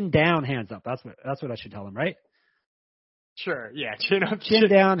 No, chin down, hands up. That's what I should tell him, right? Sure, yeah. Chin up, chin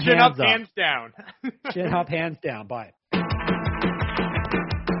down, chin hands up, hands down. Chin up, hands down. Bye.